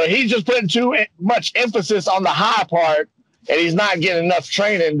 Okay, so he's just putting too much emphasis on the high part, and he's not getting enough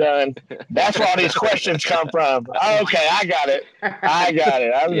training done. That's where all these questions come from. Okay, I got it.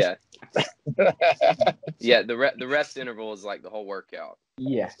 Yeah. Yeah, the rest interval is like the whole workout.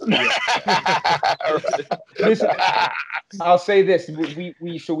 Yeah. Listen, I'll say this: we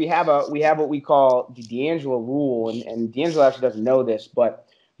have what we call the DeAngelo rule, and DeAngelo actually doesn't know this, but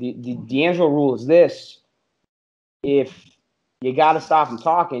the DeAngelo rule is this: if you got to stop them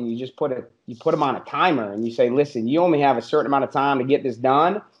talking, you just put them on a timer, and you say, listen, you only have a certain amount of time to get this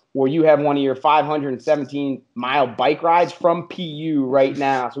done, or you have one of your 517-mile bike rides from PU right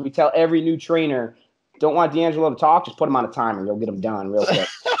now. So we tell every new trainer, don't want DeAngelo to talk, just put him on a timer. You'll get him done real quick.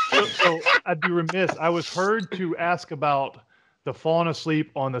 So I'd be remiss. I was heard to ask about the falling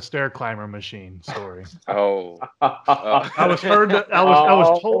asleep on the stair climber machine story. Oh. I was heard that I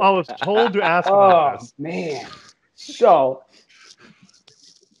was told to ask about this. Man. So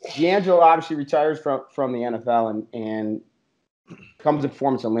DeAngelo obviously retires from the NFL and comes to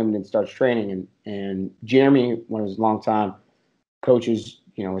Performance Unlimited and starts training. And Jeremy, one of his longtime coaches,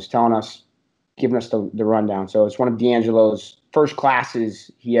 was telling us, giving us the rundown. So it's one of DeAngelo's first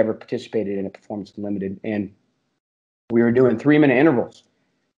classes he ever participated in at Performance Unlimited. And we were doing 3-minute intervals.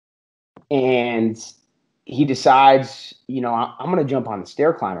 And he decides, I'm going to jump on the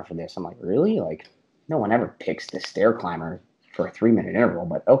stair climber for this. I'm like, really? Like, no one ever picks the stair climber for a 3-minute interval,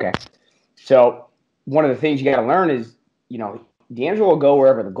 but okay. So one of the things you got to learn is, DeAngelo will go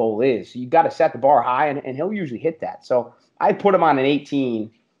wherever the goal is. So you got to set the bar high, and he'll usually hit that. So I put him on an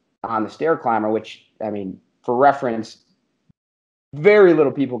 18 on the stair climber, which, for reference, very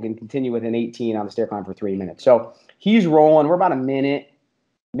little people can continue with an 18 on the stair climber for 3 minutes. So he's rolling. We're about a minute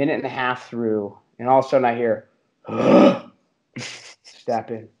and a half through, and all of a sudden I hear,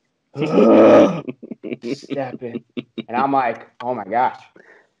 step in, step in. And I'm like, oh my gosh,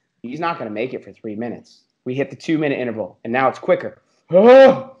 he's not going to make it for 3 minutes. We hit the 2-minute interval, and now it's quicker.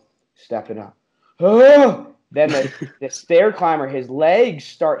 Stepping up. Then the stair climber, his legs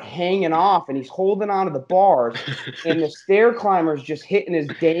start hanging off, and he's holding onto the bars, and the stair climber's just hitting his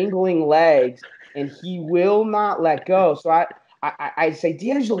dangling legs, and he will not let go. So I say,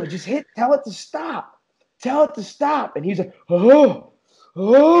 DeAngelo, just tell it to stop. Tell it to stop. And he's like,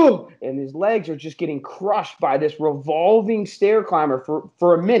 and his legs are just getting crushed by this revolving stair climber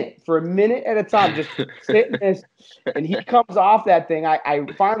for a minute at a time, just hitting this. And he comes off that thing. I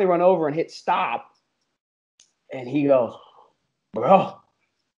finally run over and hit stop. And he goes, bro,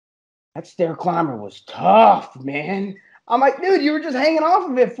 that stair climber was tough, man. I'm like, dude, you were just hanging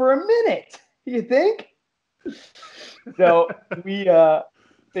off of it for a minute. You think? So we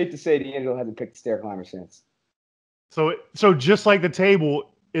safe to say DeAngelo hasn't picked the stair climber since. So just like the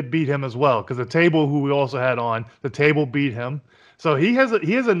table, it beat him as well, because the table who we also had on, the table beat him. So he has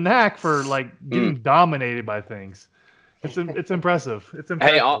a knack for like getting dominated by things. It's impressive. It's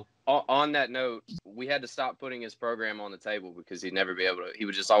impressive. Hey, on that note, we had to stop putting his program on the table because he'd never be able to. He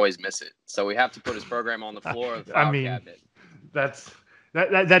would just always miss it. So we have to put his program on the floor of the file cabinet. That's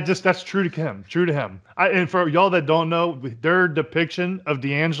true to him. True to him. And for y'all that don't know, their depiction of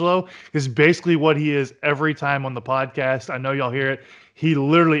DeAngelo is basically what he is every time on the podcast. I know y'all hear it. He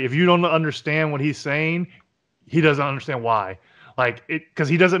literally, if you don't understand what he's saying, he doesn't understand why. Like it, because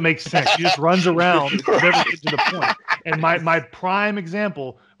he doesn't make sense. He just runs around, never gets to the point. And my prime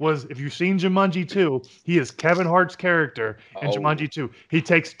example was, if you've seen Jumanji 2, he is Kevin Hart's character in Jumanji 2. He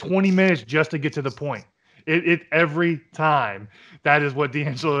takes 20 minutes just to get to the point. It every time. That is what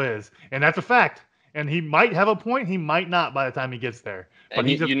DeAngelo is, and that's a fact. And he might have a point, he might not by the time he gets there. But and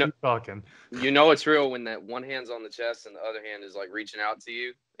he's just talking. It's real when that one hand's on the chest and the other hand is like reaching out to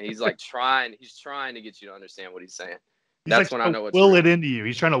you, and he's like trying to get you to understand what he's saying. That's when I know it's will it into you.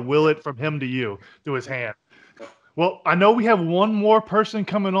 He's trying to will it from him to you through his hand. Well, I know we have one more person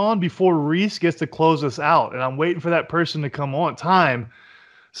coming on before Reese gets to close us out, and I'm waiting for that person to come on time.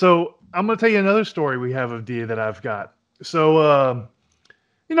 So I'm going to tell you another story we have of D that I've got. So,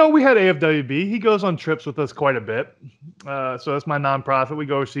 we had AFWB. He goes on trips with us quite a bit. So that's my nonprofit. We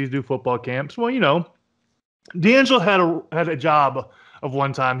go overseas, do football camps. Well, DeAngelo had a job of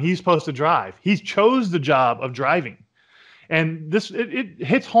one time. He's supposed to drive. He chose the job of driving. And it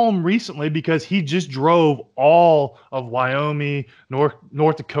hits home recently because he just drove all of Wyoming, North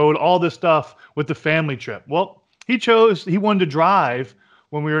Dakota, all this stuff with the family trip. Well, he wanted to drive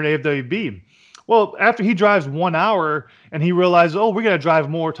when we were in AFWB. Well, after he drives 1 hour and he realizes, we're going to drive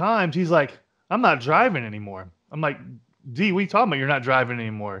more times, he's like, I'm not driving anymore. I'm like, D, what are you talking about? You're not driving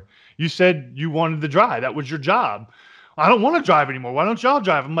anymore. You said you wanted to drive. That was your job. I don't want to drive anymore. Why don't y'all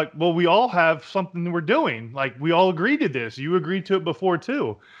drive? I'm like, well, we all have something that we're doing. Like, we all agreed to this. You agreed to it before,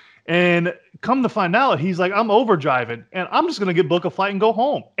 too. And come to find out, he's like, I'm over driving, and I'm just going to book a flight and go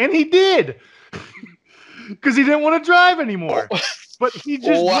home. And he did. Because he didn't want to drive anymore. But he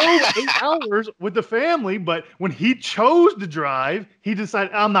just drove 8 hours with the family. But when he chose to drive, he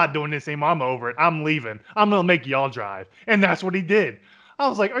decided, I'm not doing this anymore. I'm over it. I'm leaving. I'm going to make y'all drive. And that's what he did. I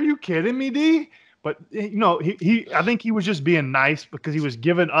was like, are you kidding me, D? But, I think he was just being nice because he was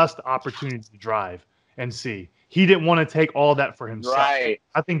giving us the opportunity to drive and see. He didn't want to take all that for himself. Right.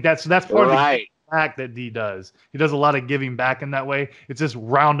 I think that's part of the fact that D does. He does a lot of giving back in that way. It's just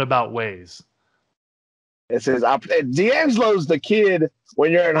roundabout ways. It says, DeAngelo's the kid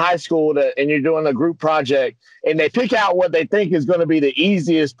when you're in high school and you're doing a group project and they pick out what they think is going to be the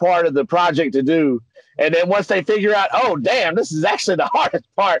easiest part of the project to do. And then once they figure out, oh, damn, this is actually the hardest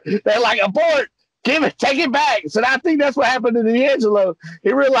part, they're like, abort, take it back. So I think that's what happened to DeAngelo.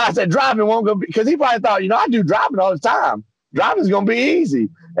 He realized that driving won't go, because he probably thought, I do driving all the time. Driving's going to be easy.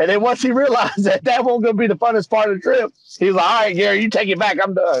 And then once he realized that won't going to be the funnest part of the trip, he's like, all right, Gary, you take it back.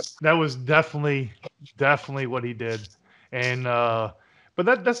 I'm done. That was definitely what he did. And, but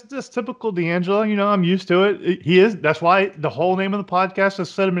that's just typical DeAngelo. I'm used to it. He is. That's why the whole name of the podcast is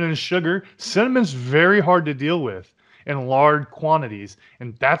Cinnamon and Sugar. Cinnamon's very hard to deal with in large quantities.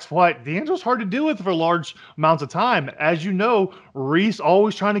 And that's why DeAngelo's hard to deal with for large amounts of time. As you know, Reese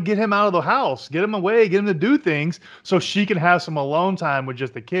always trying to get him out of the house, get him away, get him to do things so she can have some alone time with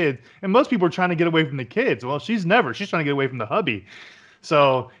just the kids. And most people are trying to get away from the kids. Well, she's trying to get away from the hubby.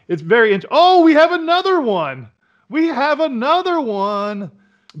 So it's very interesting. Oh, we have another one. Be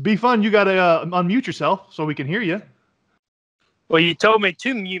fun. You got to unmute yourself so we can hear you. Well, you told me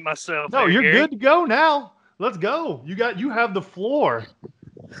to mute myself. No, you're good to go now. Let's go. You have the floor.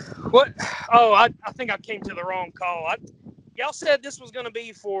 What? Oh, I think I came to the wrong call. Y'all said this was going to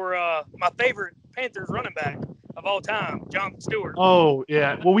be for my favorite Panthers running back of all time, Jonathan Stewart. Oh,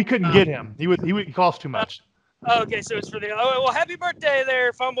 yeah. Well, we couldn't get him. He cost too much. Okay, so it's for the. Oh, well, happy birthday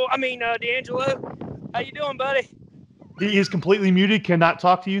there, DeAngelo. How you doing, buddy? He is completely muted, cannot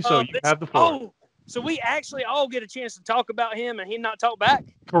talk to you, so you have the floor. Oh, so we actually all get a chance to talk about him and he not talk back?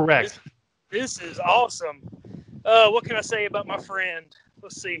 Correct. This is awesome. What can I say about my friend?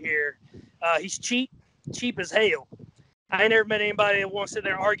 Let's see here. He's cheap as hell. I ain't never met anybody that wants to sit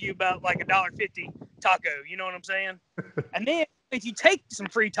there and argue about like $1.50 taco. You know what I'm saying? And then if you take some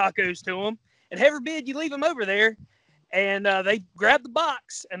free tacos to them, and heaven forbid you leave them over there, and they grab the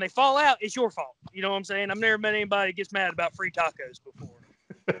box and they fall out, it's your fault. You know what I'm saying? I've never met anybody that gets mad about free tacos before.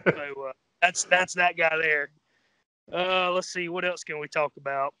 So that's that guy there. Let's see. What else can we talk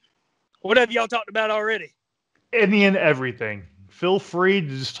about? What have y'all talked about already? Any and everything. Feel free to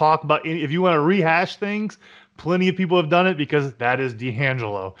just talk about any. If you want to rehash things, plenty of people have done it because that is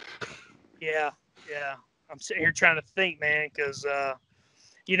DeAngelo. Yeah. I'm sitting here trying to think, man, because,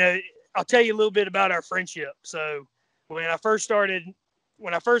 I'll tell you a little bit about our friendship. So when I first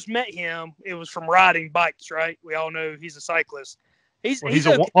met him, it was from riding bikes, right? We all know he's a cyclist. He's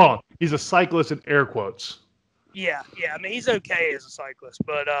a cyclist in air quotes. Yeah. I mean, he's okay as a cyclist,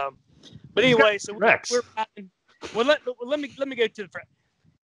 but anyway, so we're riding. Well, let me go to the front.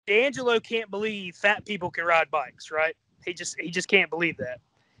 DeAngelo can't believe fat people can ride bikes, right? He just can't believe that,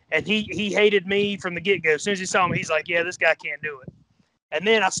 and he hated me from the get go. As soon as he saw me, he's like, "Yeah, this guy can't do it." And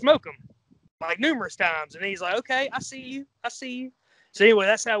then I smoke him like numerous times, and he's like, "Okay, I see you." So anyway,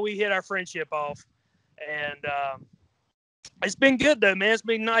 that's how we hit our friendship off, and it's been good though, man. It's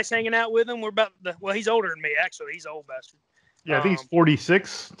been nice hanging out with him. He's older than me actually. He's an old bastard. Yeah, I think he's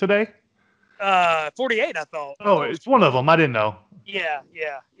 46 today. 48, I thought. Oh, it's one of them. I didn't know. Yeah.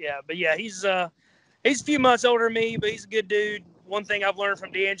 But yeah, he's a few months older than me, but he's a good dude. One thing I've learned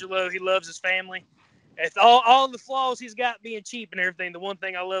from DeAngelo, he loves his family. It's all the flaws he's got being cheap and everything. The one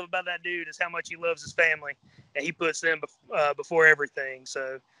thing I love about that dude is how much he loves his family, and he puts them before everything.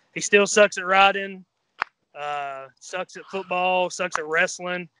 So he still sucks at riding, sucks at football, sucks at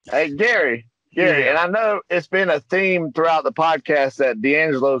wrestling. Hey, Gary, and I know it's been a theme throughout the podcast that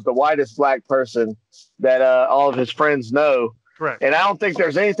DeAngelo is the whitest black person that all of his friends know. Correct. And I don't think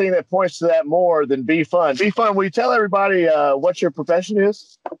there's anything that points to that more than Be Fun. Be Fun, will you tell everybody what your profession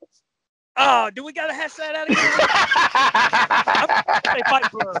is? Oh, do we got to hash that out again?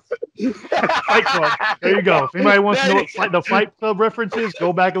 Fight Club. Fight Club. There you go. If anybody wants to know what the Fight Club reference is,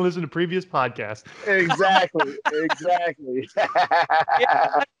 go back and listen to previous podcasts. Exactly.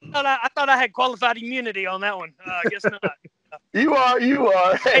 Yeah, I thought I had qualified immunity on that one. I guess not. You are.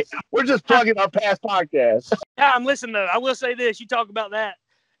 Hey, we're just plugging our past podcasts. Listen, though, I will say this. You talk about that.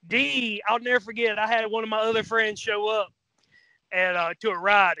 I'll never forget, I had one of my other friends show up and to a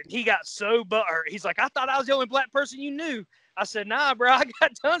ride, and he got so butthurt. He's like, I thought I was the only black person you knew. I said, nah, bro, I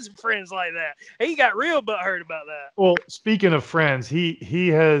got tons of friends like that. He got real butthurt about that. Well, speaking of friends, he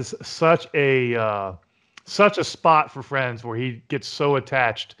has such a spot for friends where he gets so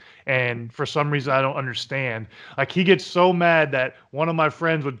attached, and for some reason I don't understand. Like, he gets so mad that one of my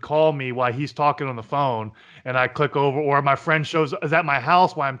friends would call me while he's talking on the phone, and I click over, or my friend is at my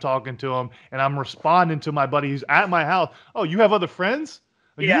house while I'm talking to him, and I'm responding to my buddy who's at my house. Oh, you have other friends?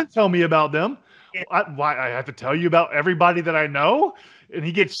 You didn't tell me about them. Yeah. Why I have to tell you about everybody that I know? And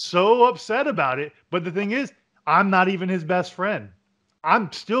he gets so upset about it. But the thing is, I'm not even his best friend.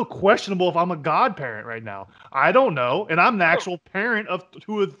 I'm still questionable if I'm a godparent right now. I don't know, and I'm the actual parent of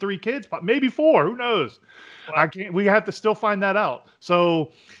 2 of the 3 kids, maybe 4. Who knows? I can't. We have to still find that out.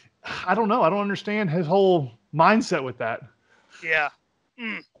 So I don't know. I don't understand his whole mindset with that. Yeah.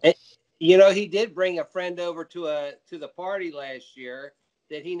 You know, he did bring a friend over to the party last year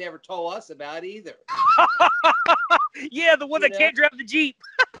that he never told us about either. Yeah, the one that can't drive the Jeep.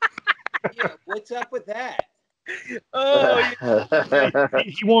 Yeah, what's up with that? Oh,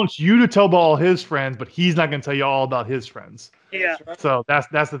 he wants you to tell about all his friends, but he's not going to tell you all about his friends. yeah. So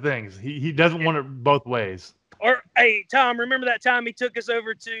that's the thing. He doesn't want it both ways. Or hey, Tom, remember that time he took us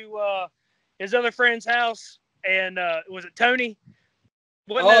over to his other friend's house, and was it Tony?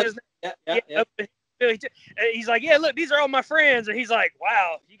 Wasn't that his name? Yeah. He's like, yeah, look, these are all my friends, and he's like,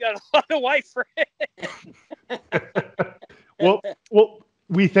 wow, you got a lot of white friends. Well,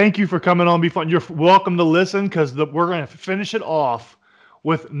 we thank you for coming on. Be fun. You're welcome to listen because we're going to finish it off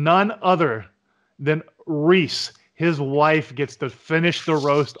with none other than Reese. His wife gets to finish the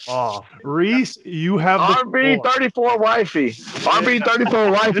roast off. Reese, you have the RB34 wifey.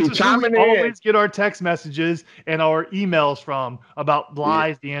 RB34 wifey. This is who we always get our text messages and our emails from about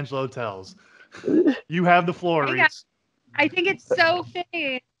lies DeAngelo tells. You have the floor, Reese. I think it's so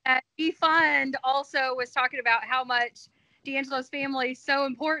fitting that Be Fund also was talking about how much DeAngelo's family is so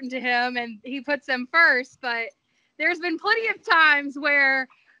important to him and he puts them first. But there's been plenty of times where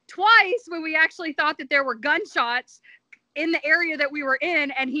twice when we actually thought that there were gunshots in the area that we were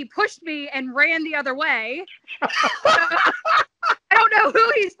in and he pushed me and ran the other way. I don't know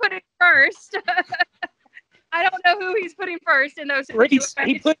who he's putting first. I don't know who he's putting first in those situations.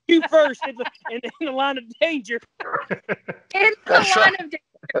 He put you first in the line of danger. In the line of danger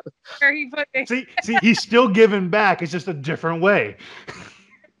where he put me. See, he's still giving back. It's just a different way.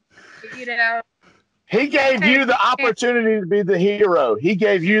 You know. He gave you the opportunity to be the hero. He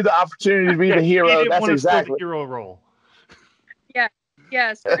gave you the opportunity to be the hero. That's exactly the hero role. Yeah.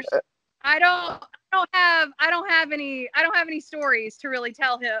 Yes. For sure. I don't have any stories to really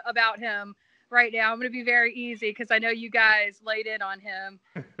tell him about him right now. I'm going to be very easy because I know you guys laid in on him.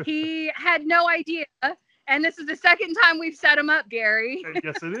 He had no idea, and this is the second time we've set him up, Gary.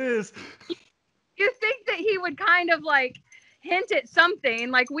 Yes, it is. You think that he would kind of like hint at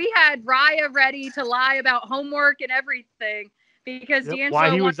something, like we had Raya ready to lie about homework and everything because DeAngelo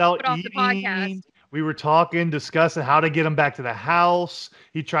while he was out put off the podcast. We were talking, discussing how to get him back to the house.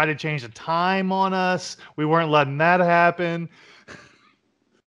 He tried to change the time on us. We weren't letting that happen.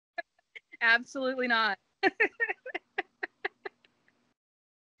 Absolutely not.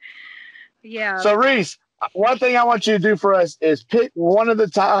 Yeah. So, Reese, one thing I want you to do for us is pick one of the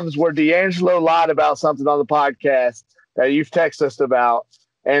times where DeAngelo lied about something on the podcast that you've texted us about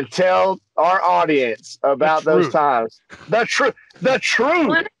and tell our audience about those times. The truth.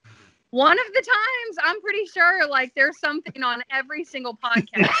 One of the times, I'm pretty sure, like, there's something on every single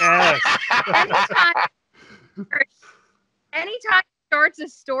podcast. Anytime he starts a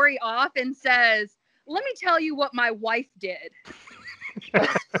story off and says, let me tell you what my wife did.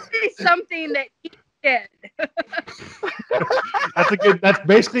 It's something that he did. That's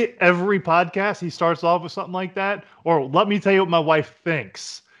basically every podcast. He starts off with something like that. Or let me tell you what my wife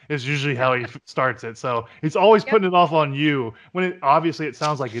thinks is usually how he starts it. So he's always putting it off on you when obviously it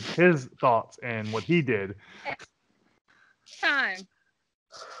sounds like it's his thoughts and what he did. Time.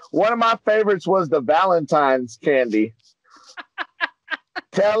 One of my favorites was the Valentine's candy.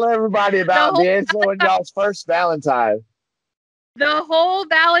 Tell everybody about DeAngelo and y'all's first Valentine. The whole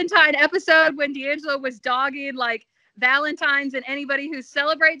Valentine episode when DeAngelo was dogging like Valentine's and anybody who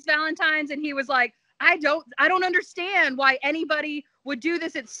celebrates Valentine's, and he was like, I don't understand why anybody would do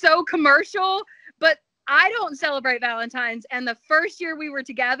this. It's so commercial, but I don't celebrate Valentine's. And the first year we were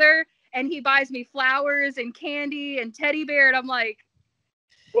together and he buys me flowers and candy and teddy bear, and I'm like,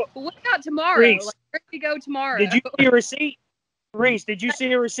 what about tomorrow? Reese, like, where do we go tomorrow? Did you see a receipt? Reese, did you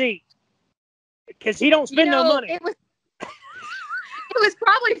see a receipt? Because he don't spend no money. It was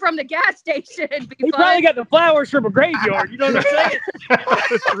probably from the gas station. He probably got the flowers from a graveyard. You know what I'm saying?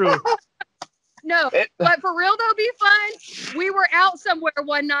 That's true. No, but for real though, Be Fun, we were out somewhere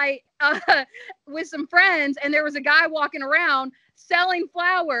one night with some friends, and there was a guy walking around selling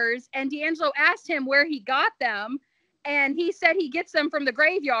flowers, and DeAngelo asked him where he got them, and he said he gets them from the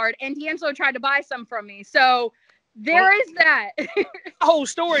graveyard, and DeAngelo tried to buy some from me. So there is that. The whole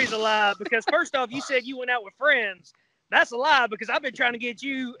story's a lie because first off, you said you went out with friends. That's a lie because I've been trying to get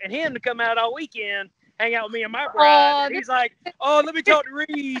you and him to come out all weekend, hang out with me and my bride. And he's like, oh, let me talk to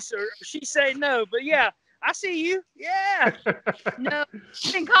Reese, or she say no. But yeah, I see you. Yeah. No,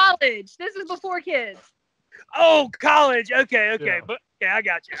 in college. This is before kids. Oh, college. Okay. Yeah. But Okay, I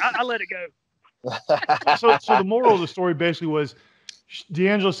got you. I let it go. So the moral of the story basically was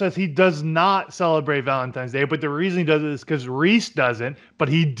DeAngelo says he does not celebrate Valentine's Day, but the reason he does it is because Reese doesn't, but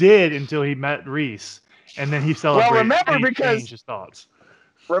he did until he met Reese. And then he celebrated. Well, remember, and he because changed his thoughts.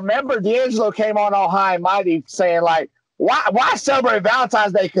 Remember, DeAngelo came on all high and mighty saying, like, why celebrate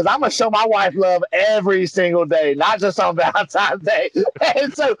Valentine's Day? Because I'm going to show my wife love every single day, not just on Valentine's Day.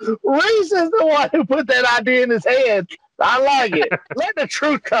 And so Reese is the one who put that idea in his head. I like it. Let the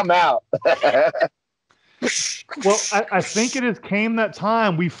truth come out. Well, I think it has came that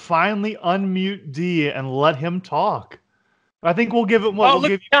time we finally unmute D and let him talk. I think we'll give it one. We'll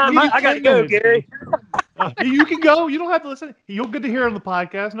give you, I got to go, Gary. You can go. You don't have to listen. You'll get to hear it on the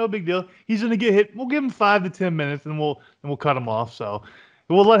podcast. No big deal. He's going to get hit. We'll give him 5 to 10 minutes, and we'll cut him off. So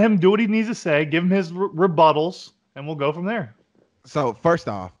we'll let him do what he needs to say. Give him his rebuttals, and we'll go from there. So first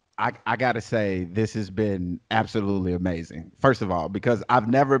off, I got to say this has been absolutely amazing. First of all, because I've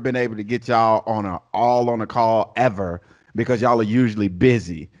never been able to get y'all all on a call ever because y'all are usually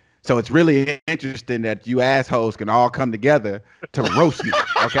busy. So it's really interesting that you assholes can all come together to roast me,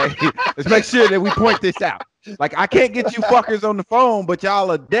 okay? Let's make sure that we point this out. Like, I can't get you fuckers on the phone, but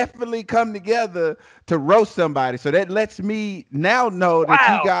y'all are definitely come together to roast somebody. So that lets me now know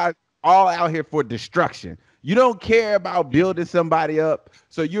that you guys all out here for destruction. You don't care about building somebody up.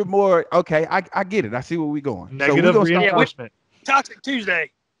 So you're more, okay, I get it. I see where we're going. Negative reinforcement. Toxic Tuesday.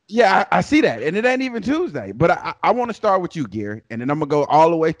 Yeah, I see that. And it ain't even Tuesday. But I want to start with you, Gary. And then I'm going to go all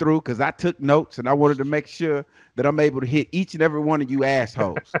the way through because I took notes and I wanted to make sure that I'm able to hit each and every one of you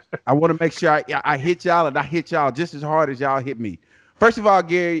assholes. I want to make sure I hit y'all and I hit y'all just as hard as y'all hit me. First of all,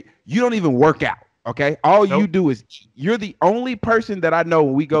 Gary, you don't even work out, okay? All you do is eat. You're the only person that I know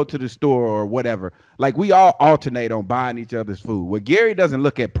when we go to the store or whatever. Like, we all alternate on buying each other's food. Well, Gary doesn't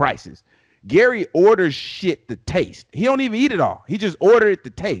look at prices. Gary orders shit to taste. He don't even eat it all. He just ordered it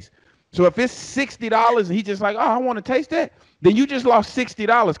to taste. So if it's $60 and he just like, oh, I want to taste that, then you just lost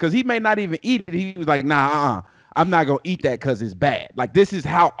 $60 because he may not even eat it. He was like, nah, I'm not going to eat that because it's bad. Like, this is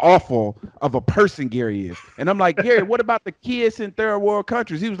how awful of a person Gary is. And I'm like, Gary, what about the kids in third world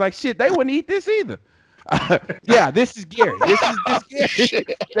countries? He was like, shit, they wouldn't eat this either. Yeah, this is Gary. This is Gary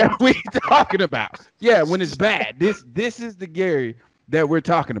that we talking about. Yeah, when it's bad. This is the Gary that we're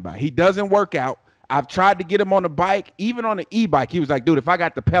talking about. He doesn't work out. I've tried to get him on a bike, even on an e-bike. He was like, dude, if I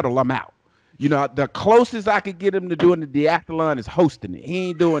got the pedal, I'm out. You know, the closest I could get him to doing the deathlon is hosting it. He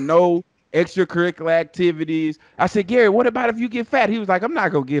ain't doing no extracurricular activities. I said, Gary, what about if you get fat? He was like, I'm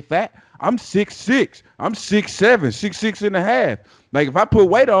not going to get fat. I'm 6'6". I'm 6'7", 6'6 and a half. Like, if I put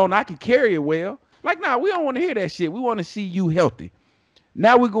weight on, I can carry it well. Like, nah, we don't want to hear that shit. We want to see you healthy.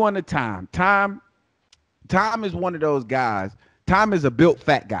 Now we're going to Tom. Tom is one of those guys. Tom is a built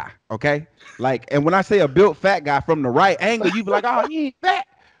fat guy, okay? Like, and when I say a built fat guy from the right angle, you be like, oh, he ain't fat.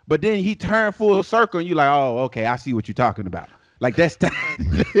 But then he turned full circle and you like, oh, okay, I see what you're talking about. Like, that's Tom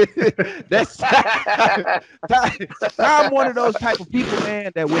one of those type of people,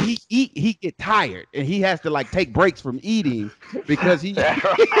 man, that when he eat, he get tired and he has to like take breaks from eating because he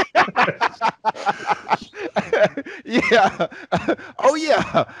yeah. Oh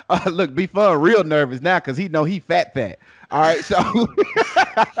yeah. Look, be fun, real nervous now because he know he fat. All right, so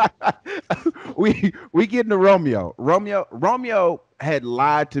we get into Romeo. Romeo had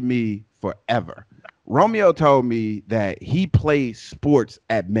lied to me forever. Romeo told me that he played sports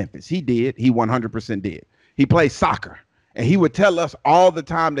at Memphis. He did. He 100% did. He played soccer. And he would tell us all the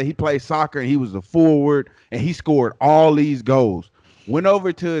time that he played soccer and he was a forward and he scored all these goals. Went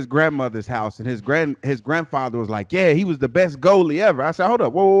over to his grandmother's house and his grandfather was like, yeah, he was the best goalie ever. I said, hold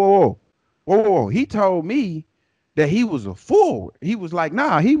up, whoa. He told me that he was a forward. He was like,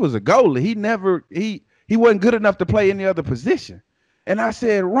 nah, he was a goalie. He wasn't good enough to play any other position. And I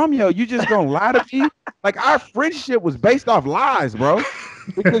said, Romeo, you just gonna lie to me? Like, our friendship was based off lies, bro.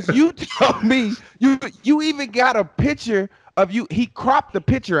 Because you told me, you even got a picture of you. He cropped the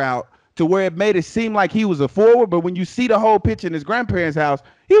picture out to where it made it seem like he was a forward. But when you see the whole picture in his grandparents' house,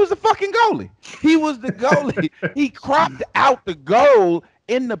 he was the fucking goalie. He was the goalie. He cropped out the goal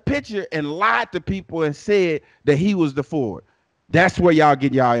in the picture and lied to people and said that he was the forward. That's where y'all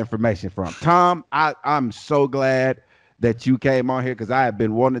get y'all information from. Tom, I'm so glad that you came on here because I have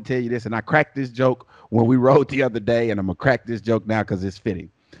been wanting to tell you this, and I cracked this joke when we rode the other day, and I'm gonna crack this joke now because it's fitting.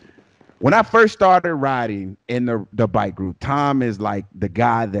 When I first started riding in the bike group, Tom is like the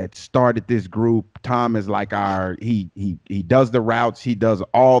guy that started this group. Tom is like he does the routes, he does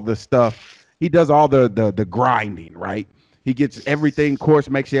all the stuff, he does all the grinding, right? He gets everything, course,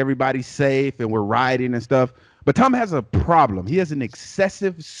 makes sure everybody's safe, and we're riding and stuff. But Tom has a problem. He has an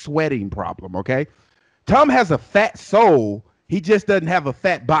excessive sweating problem, okay? Tom has a fat soul. He just doesn't have a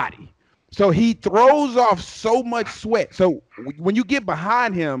fat body. So he throws off so much sweat. So when you get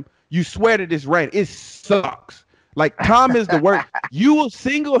behind him, you sweat at this rate. It sucks. Like Tom is the worst. You will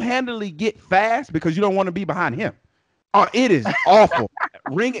single-handedly get fast because you don't want to be behind him. Oh, it is awful.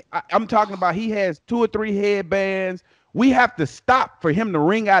 I'm talking about he has 2 or 3 headbands. We have to stop for him to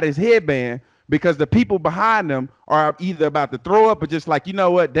wring out his headband because the people behind him are either about to throw up or just like, you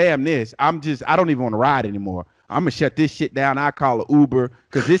know what, damn this. I don't even want to ride anymore. I'm going to shut this shit down. I call an Uber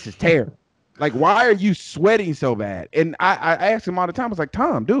because this is terrible. Like, why are you sweating so bad? And I asked him all the time. I was like,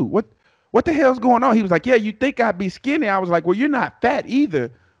 Tom, dude, what the hell's going on? He was like, yeah, you think I'd be skinny. I was like, well, you're not fat either,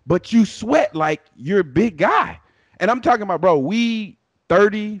 but you sweat like you're a big guy. And I'm talking about, bro, we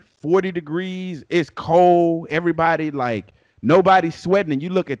 30, 40 degrees. It's cold. Everybody, like, nobody's sweating. And you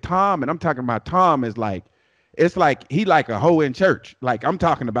look at Tom, and I'm talking about Tom is like, it's like he like a hoe in church. Like, I'm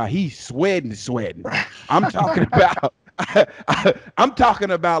talking about he's sweating. I'm talking about I'm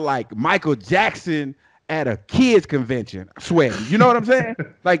talking about like Michael Jackson at a kids convention sweating. You know what I'm saying?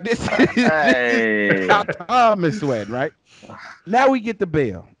 Like this is how Tom is sweating, right? Now we get to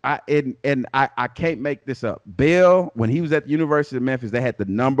Bill. I can't make this up. Bill, when he was at the University of Memphis, they had the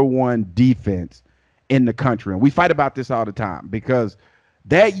 #1 defense in the country. And we fight about this all the time because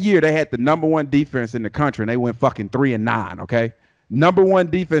that year they had the #1 defense in the country and they went fucking 3-9, okay?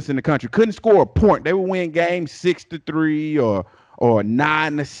 #1 defense in the country. Couldn't score a point. They would win games 6-3 or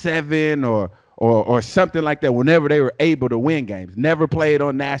 9-7 or something like that whenever they were able to win games. Never played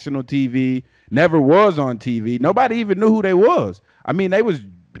on national TV, never was on TV. Nobody even knew who they was. I mean,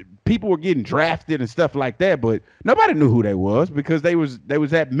 people were getting drafted and stuff like that, but nobody knew who they was because they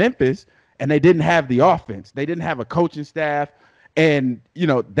was at Memphis and they didn't have the offense. They didn't have a coaching staff. And, you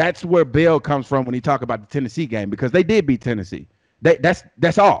know, that's where Bill comes from when he talk about the Tennessee game because they did beat Tennessee.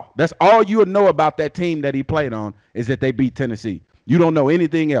 That's all. That's all you'll know about that team that he played on is that they beat Tennessee. You don't know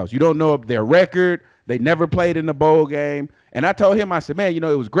anything else. You don't know their record. They never played in the bowl game. And I told him, I said, man, you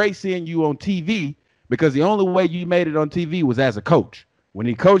know, it was great seeing you on TV because the only way you made it on TV was as a coach. When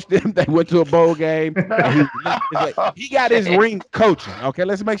he coached them, they went to a bowl game. And he got his ring coaching. Okay,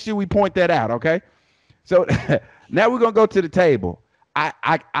 let's make sure we point that out. Okay, so now we're gonna go to the table.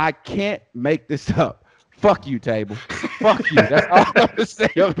 I can't make this up. Fuck you, table. Fuck you. That's all I'm gonna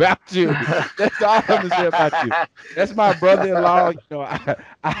say about you. That's all I'm gonna say about you. That's my brother-in-law. You know,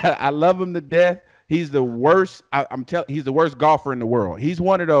 I love him to death. He's the worst. He's the worst golfer in the world. He's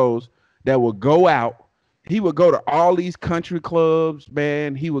one of those that will go out. He would go to all these country clubs,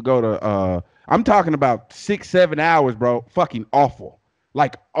 man. He would go to I'm talking about 6-7 hours, bro. Fucking awful.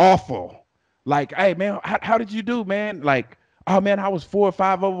 Like awful. Like, hey man, how did you do, man? Like, oh man, I was 4 or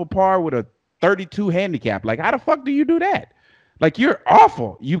 5 over par with a 32 handicap. Like, how the fuck do you do that? Like, you're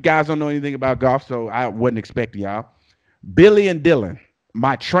awful. You guys don't know anything about golf, so I wasn't expecting y'all. Billy and Dylan,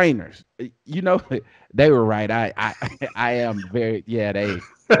 my trainers, you know, they were right. I am very, yeah, they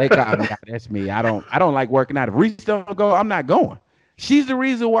call me out. That's me. I don't like working out. If Reese don't go, I'm not going. She's the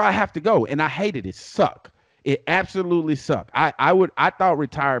reason why I have to go, and I hated it. Sucked. It absolutely sucked. I thought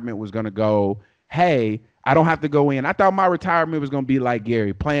retirement was gonna go, hey, I don't have to go in. I thought my retirement was going to be like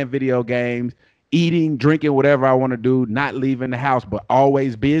Gary, playing video games, eating, drinking, whatever I want to do, not leaving the house, but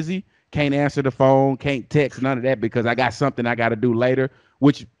always busy. Can't answer the phone, can't text, none of that because I got something I got to do later,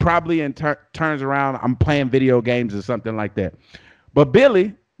 which probably turns around, I'm playing video games or something like that. But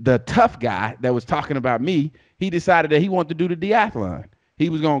Billy, the tough guy that was talking about me, he decided that he wanted to do the deathlon. He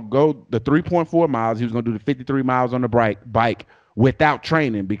was going to go the 3.4 miles. He was going to do the 53 miles on the bike without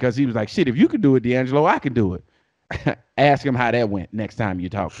training because he was like, shit, if you could do it, DeAngelo, I can do it. Ask him how that went next time you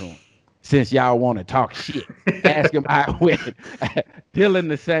talk to him. Since y'all want to talk shit, ask him how it went. Dylan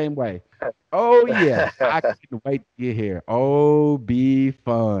the same way. Oh, yeah. I can't wait to get here. Oh, be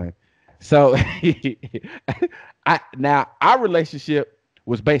fun. So now our relationship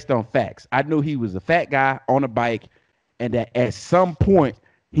was based on facts. I knew he was a fat guy on a bike and that at some point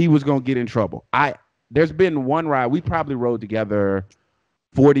he was going to get in trouble. There's been one ride. We probably rode together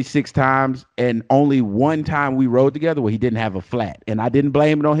 46 times, and only one time we rode together where he didn't have a flat. And I didn't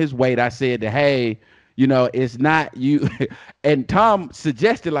blame it on his weight. I said that, hey, you know, it's not you. And Tom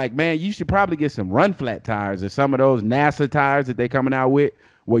suggested, like, man, you should probably get some run flat tires or some of those NASA tires that they coming out with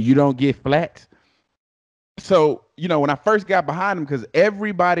where you don't get flats. So, you know, when I first got behind him, because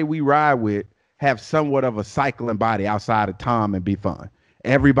everybody we ride with have somewhat of a cycling body outside of Tom and Be Fun.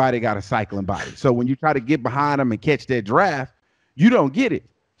 Everybody got a cycling body. So when you try to get behind them and catch that draft, you don't get it.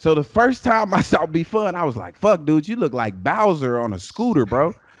 So the first time I saw Be Fun, I was like, fuck, dude, you look like Bowser on a scooter,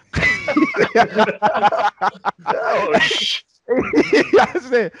 bro.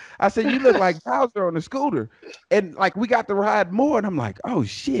 I said, you look like Bowser on the scooter. And like we got to ride more, and I'm like, oh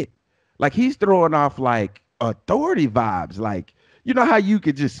shit. Like he's throwing off like authority vibes. Like, you know how you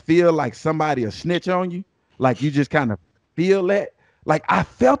could just feel like somebody will snitch on you? Like you just kind of feel that. Like I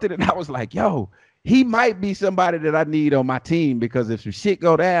felt it, and I was like, yo, he might be somebody that I need on my team, because if some shit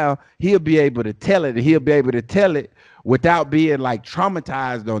go down, he'll be able to tell it, and he'll be able to tell it without being like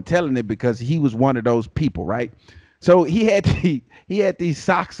traumatized on telling it, because he was one of those people, right? So he had these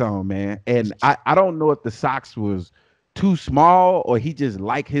socks on, man, and I don't know if the socks was too small or he just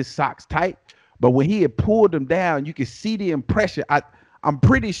liked his socks tight, but when he had pulled them down, you could see the impression. I'm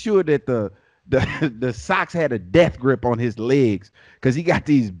pretty sure that the socks had a death grip on his legs, because he got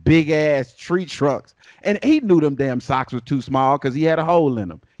these big ass tree trunks, and he knew them damn socks was too small because he had a hole in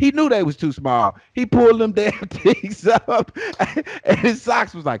them. He knew they was too small. He pulled them damn things up, and his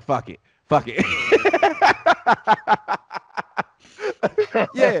socks was like, fuck it.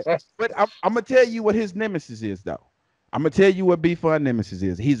 Yeah, but I'm gonna tell you what his nemesis is, though. I'm gonna tell you what B-Fun nemesis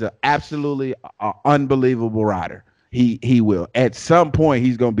is. He's an absolutely unbelievable rider. He will. At some point,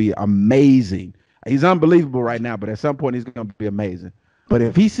 he's gonna be amazing. He's unbelievable right now, but at some point, he's gonna be amazing. But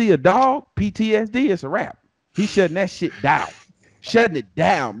if he see a dog, PTSD, it's a wrap. He's shutting that shit down. Shutting it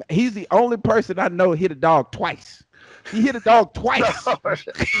down. He's the only person I know hit a dog twice. He hit a dog twice.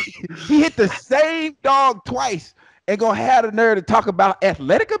 He hit the same dog twice, and gonna have the nerve to talk about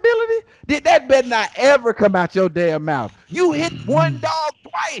athletic ability? That better not ever come out your damn mouth. You hit one dog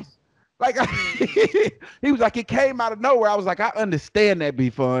twice. Like he was like, it came out of nowhere. I was like, I understand that,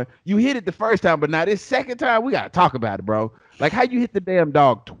 B-Fun. You hit it the first time, but now this second time, we gotta talk about it, bro. Like, how you hit the damn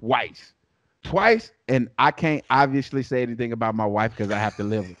dog twice? And I can't obviously say anything about my wife because I have to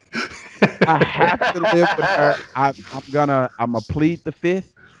live with her. I have to live with her. I'm gonna plead the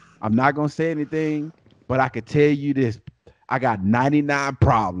fifth. I'm not gonna say anything, but I could tell you this: I got 99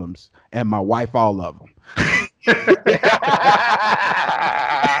 problems, and my wife all of them.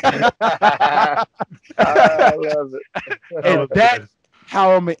 I love it. And that's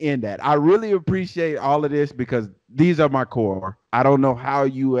how I'm gonna end that. I really appreciate all of this, because these are my core. I don't know how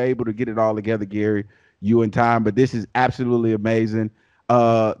you were able to get it all together, Gary, you and Time, but this is absolutely amazing.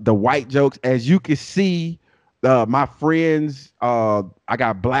 The white jokes, as you can see, my friends, I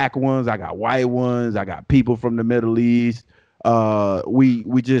got black ones, I got white ones, I got people from the Middle East.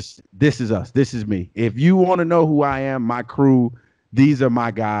 We just, this is us, this is me. If you want to know who I am, my crew, these are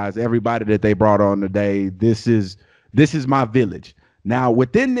my guys, everybody that they brought on today. This is my village. Now,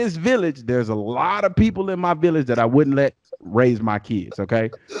 within this village, there's a lot of people in my village that I wouldn't let raise my kids,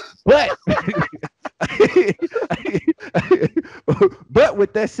 okay? But but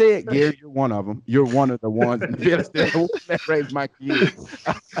with that said, Gary, you're one of them. You're one of the ones in the village that I wouldn't let raise my kids.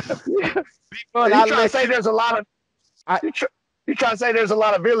 You trying to say there's a lot of you trying to say there's a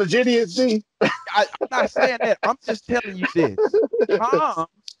lot of village idiots, G? I'm not saying that. I'm just telling you this. Tom,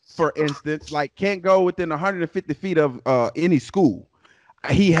 for instance, like can't go within 150 feet of any school.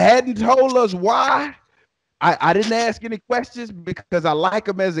 He hadn't told us why. I didn't ask any questions because I like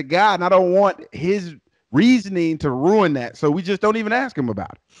him as a guy, and I don't want his reasoning to ruin that. So we just don't even ask him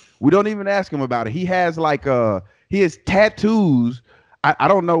about it. We don't even ask him about it. He has like he has tattoos. I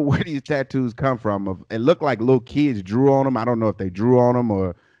don't know where these tattoos come from. It looked like little kids drew on them. I don't know if they drew on them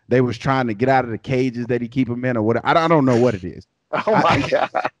or they was trying to get out of the cages that he keep them in or what. I don't know what it is. Oh my God.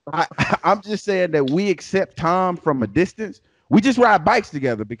 I'm just saying that we accept Tom from a distance. We just ride bikes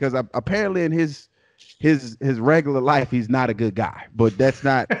together because apparently in his regular life he's not a good guy. But that's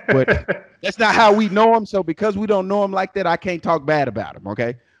not how we know him. So because we don't know him like that, I can't talk bad about him.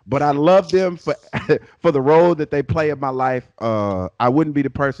 Okay. But I love them for the role that they play in my life. I wouldn't be the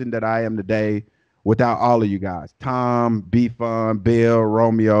person that I am today without all of you guys. Tom, B-Fun, Bill,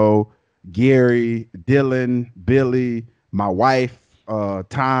 Romeo, Gary, Dylan, Billy, my wife,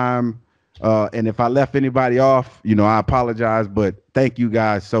 Time. And if I left anybody off, I apologize, but thank you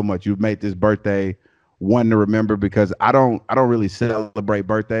guys so much. You've made this birthday one to remember, because I don't really celebrate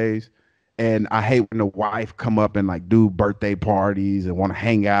birthdays. And I hate when the wife come up and like do birthday parties and want to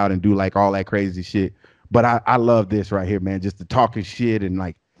hang out and do like all that crazy shit. But I love this right here, man. Just the talking shit and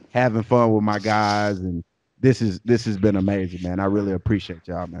like having fun with my guys. And this has been amazing, man. I really appreciate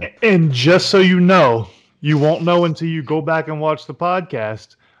y'all, man. And just so you know, you won't know until you go back and watch the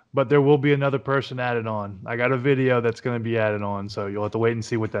podcast, but there will be another person added on. I got a video that's going to be added on, so you'll have to wait and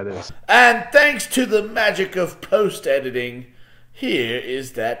see what that is. And thanks to the magic of post-editing, here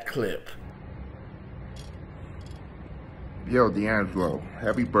is that clip. Yo, DeAngelo,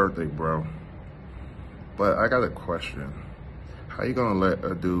 happy birthday, bro. But I got a question. How you gonna let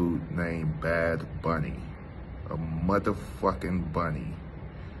a dude named Bad Bunny a motherfucking bunny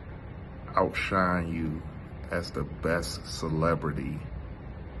outshine you as the best celebrity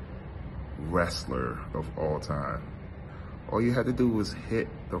wrestler of all time. All you had to do was hit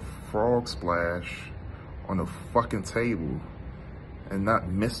the frog splash on the fucking table and not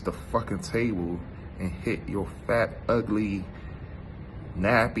miss the fucking table and hit your fat, ugly,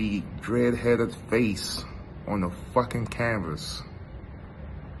 nappy, dread-headed face on the fucking canvas.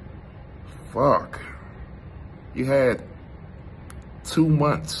 Fuck. You had 2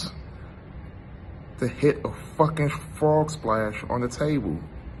 months to hit a fucking frog splash on the table,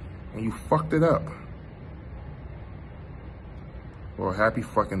 and you fucked it up. Well, happy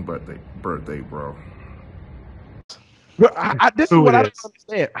fucking birthday, bro. Bro, this is what I don't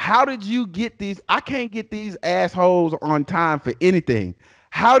understand. How did you get these? I can't get these assholes on time for anything.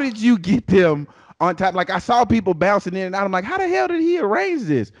 How did you get them on time? Like, I saw people bouncing in and out. I'm like, how the hell did he arrange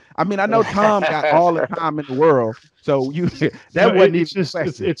this? I mean, I know Tom got all the time in the world, so wasn't it's just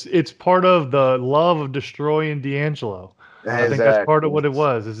it's part of the love of destroying DeAngelo. I think that's part of what it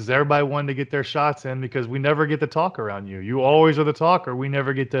was. This is everybody wanting to get their shots in because we never get to talk around you. You always are the talker. We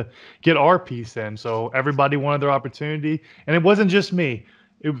never get to get our piece in. So everybody wanted their opportunity. And it wasn't just me.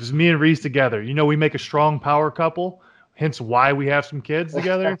 It was me and Reese together. You know, we make a strong power couple, hence why we have some kids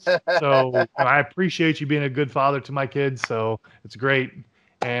together. So I appreciate you being a good father to my kids. So it's great.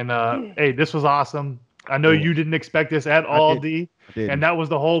 And hey, this was awesome. I know you didn't expect this at all, D. And that was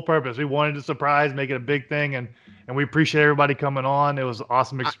the whole purpose. We wanted to surprise, make it a big thing, and we appreciate everybody coming on. It was an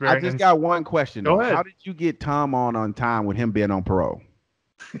awesome experience. I just got one question. Go ahead. How did you get Tom on time with him being on parole?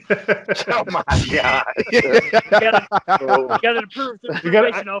 Oh my God! You got to approve the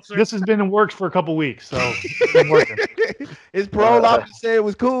probation officer. This has been in works for a couple weeks, so it's been working. His parole officer said it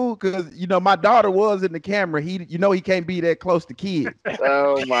was cool because my daughter was in the camera. He can't be that close to kids.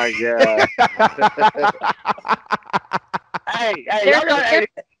 Oh my God! hey,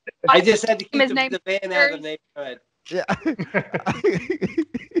 I just had to keep the van out of the neighborhood. Yeah.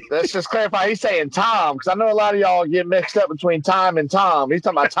 Let's just clarify. He's saying Tom because I know a lot of y'all get mixed up between time and Tom. He's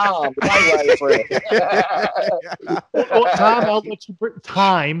talking about Tom, the well, Tom,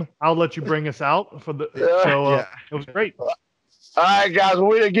 I'll let you bring us out for the. So it was great. All right, guys.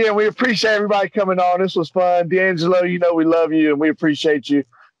 Well, we appreciate everybody coming on. This was fun. DeAngelo, we love you and we appreciate you.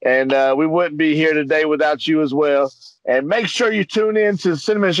 And we wouldn't be here today without you as well. And make sure you tune in to the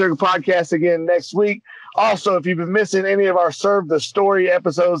Cinnamon Sugar Podcast again next week. Also, if you've been missing any of our Serve the Story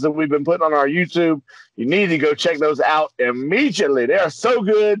episodes that we've been putting on our YouTube, you need to go check those out immediately. They are so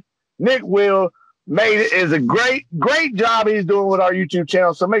good. Nick Will is a great job he's doing with our YouTube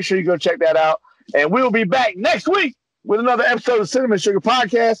channel. So make sure you go check that out. And we'll be back next week with another episode of Cinnamon Sugar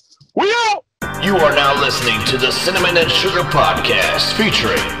Podcast. We out! You are now listening to the Cinnamon and Sugar Podcast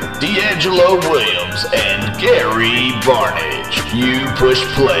featuring DeAngelo Williams and Gary Barnage. You push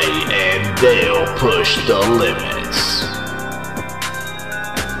play and they'll push the limit.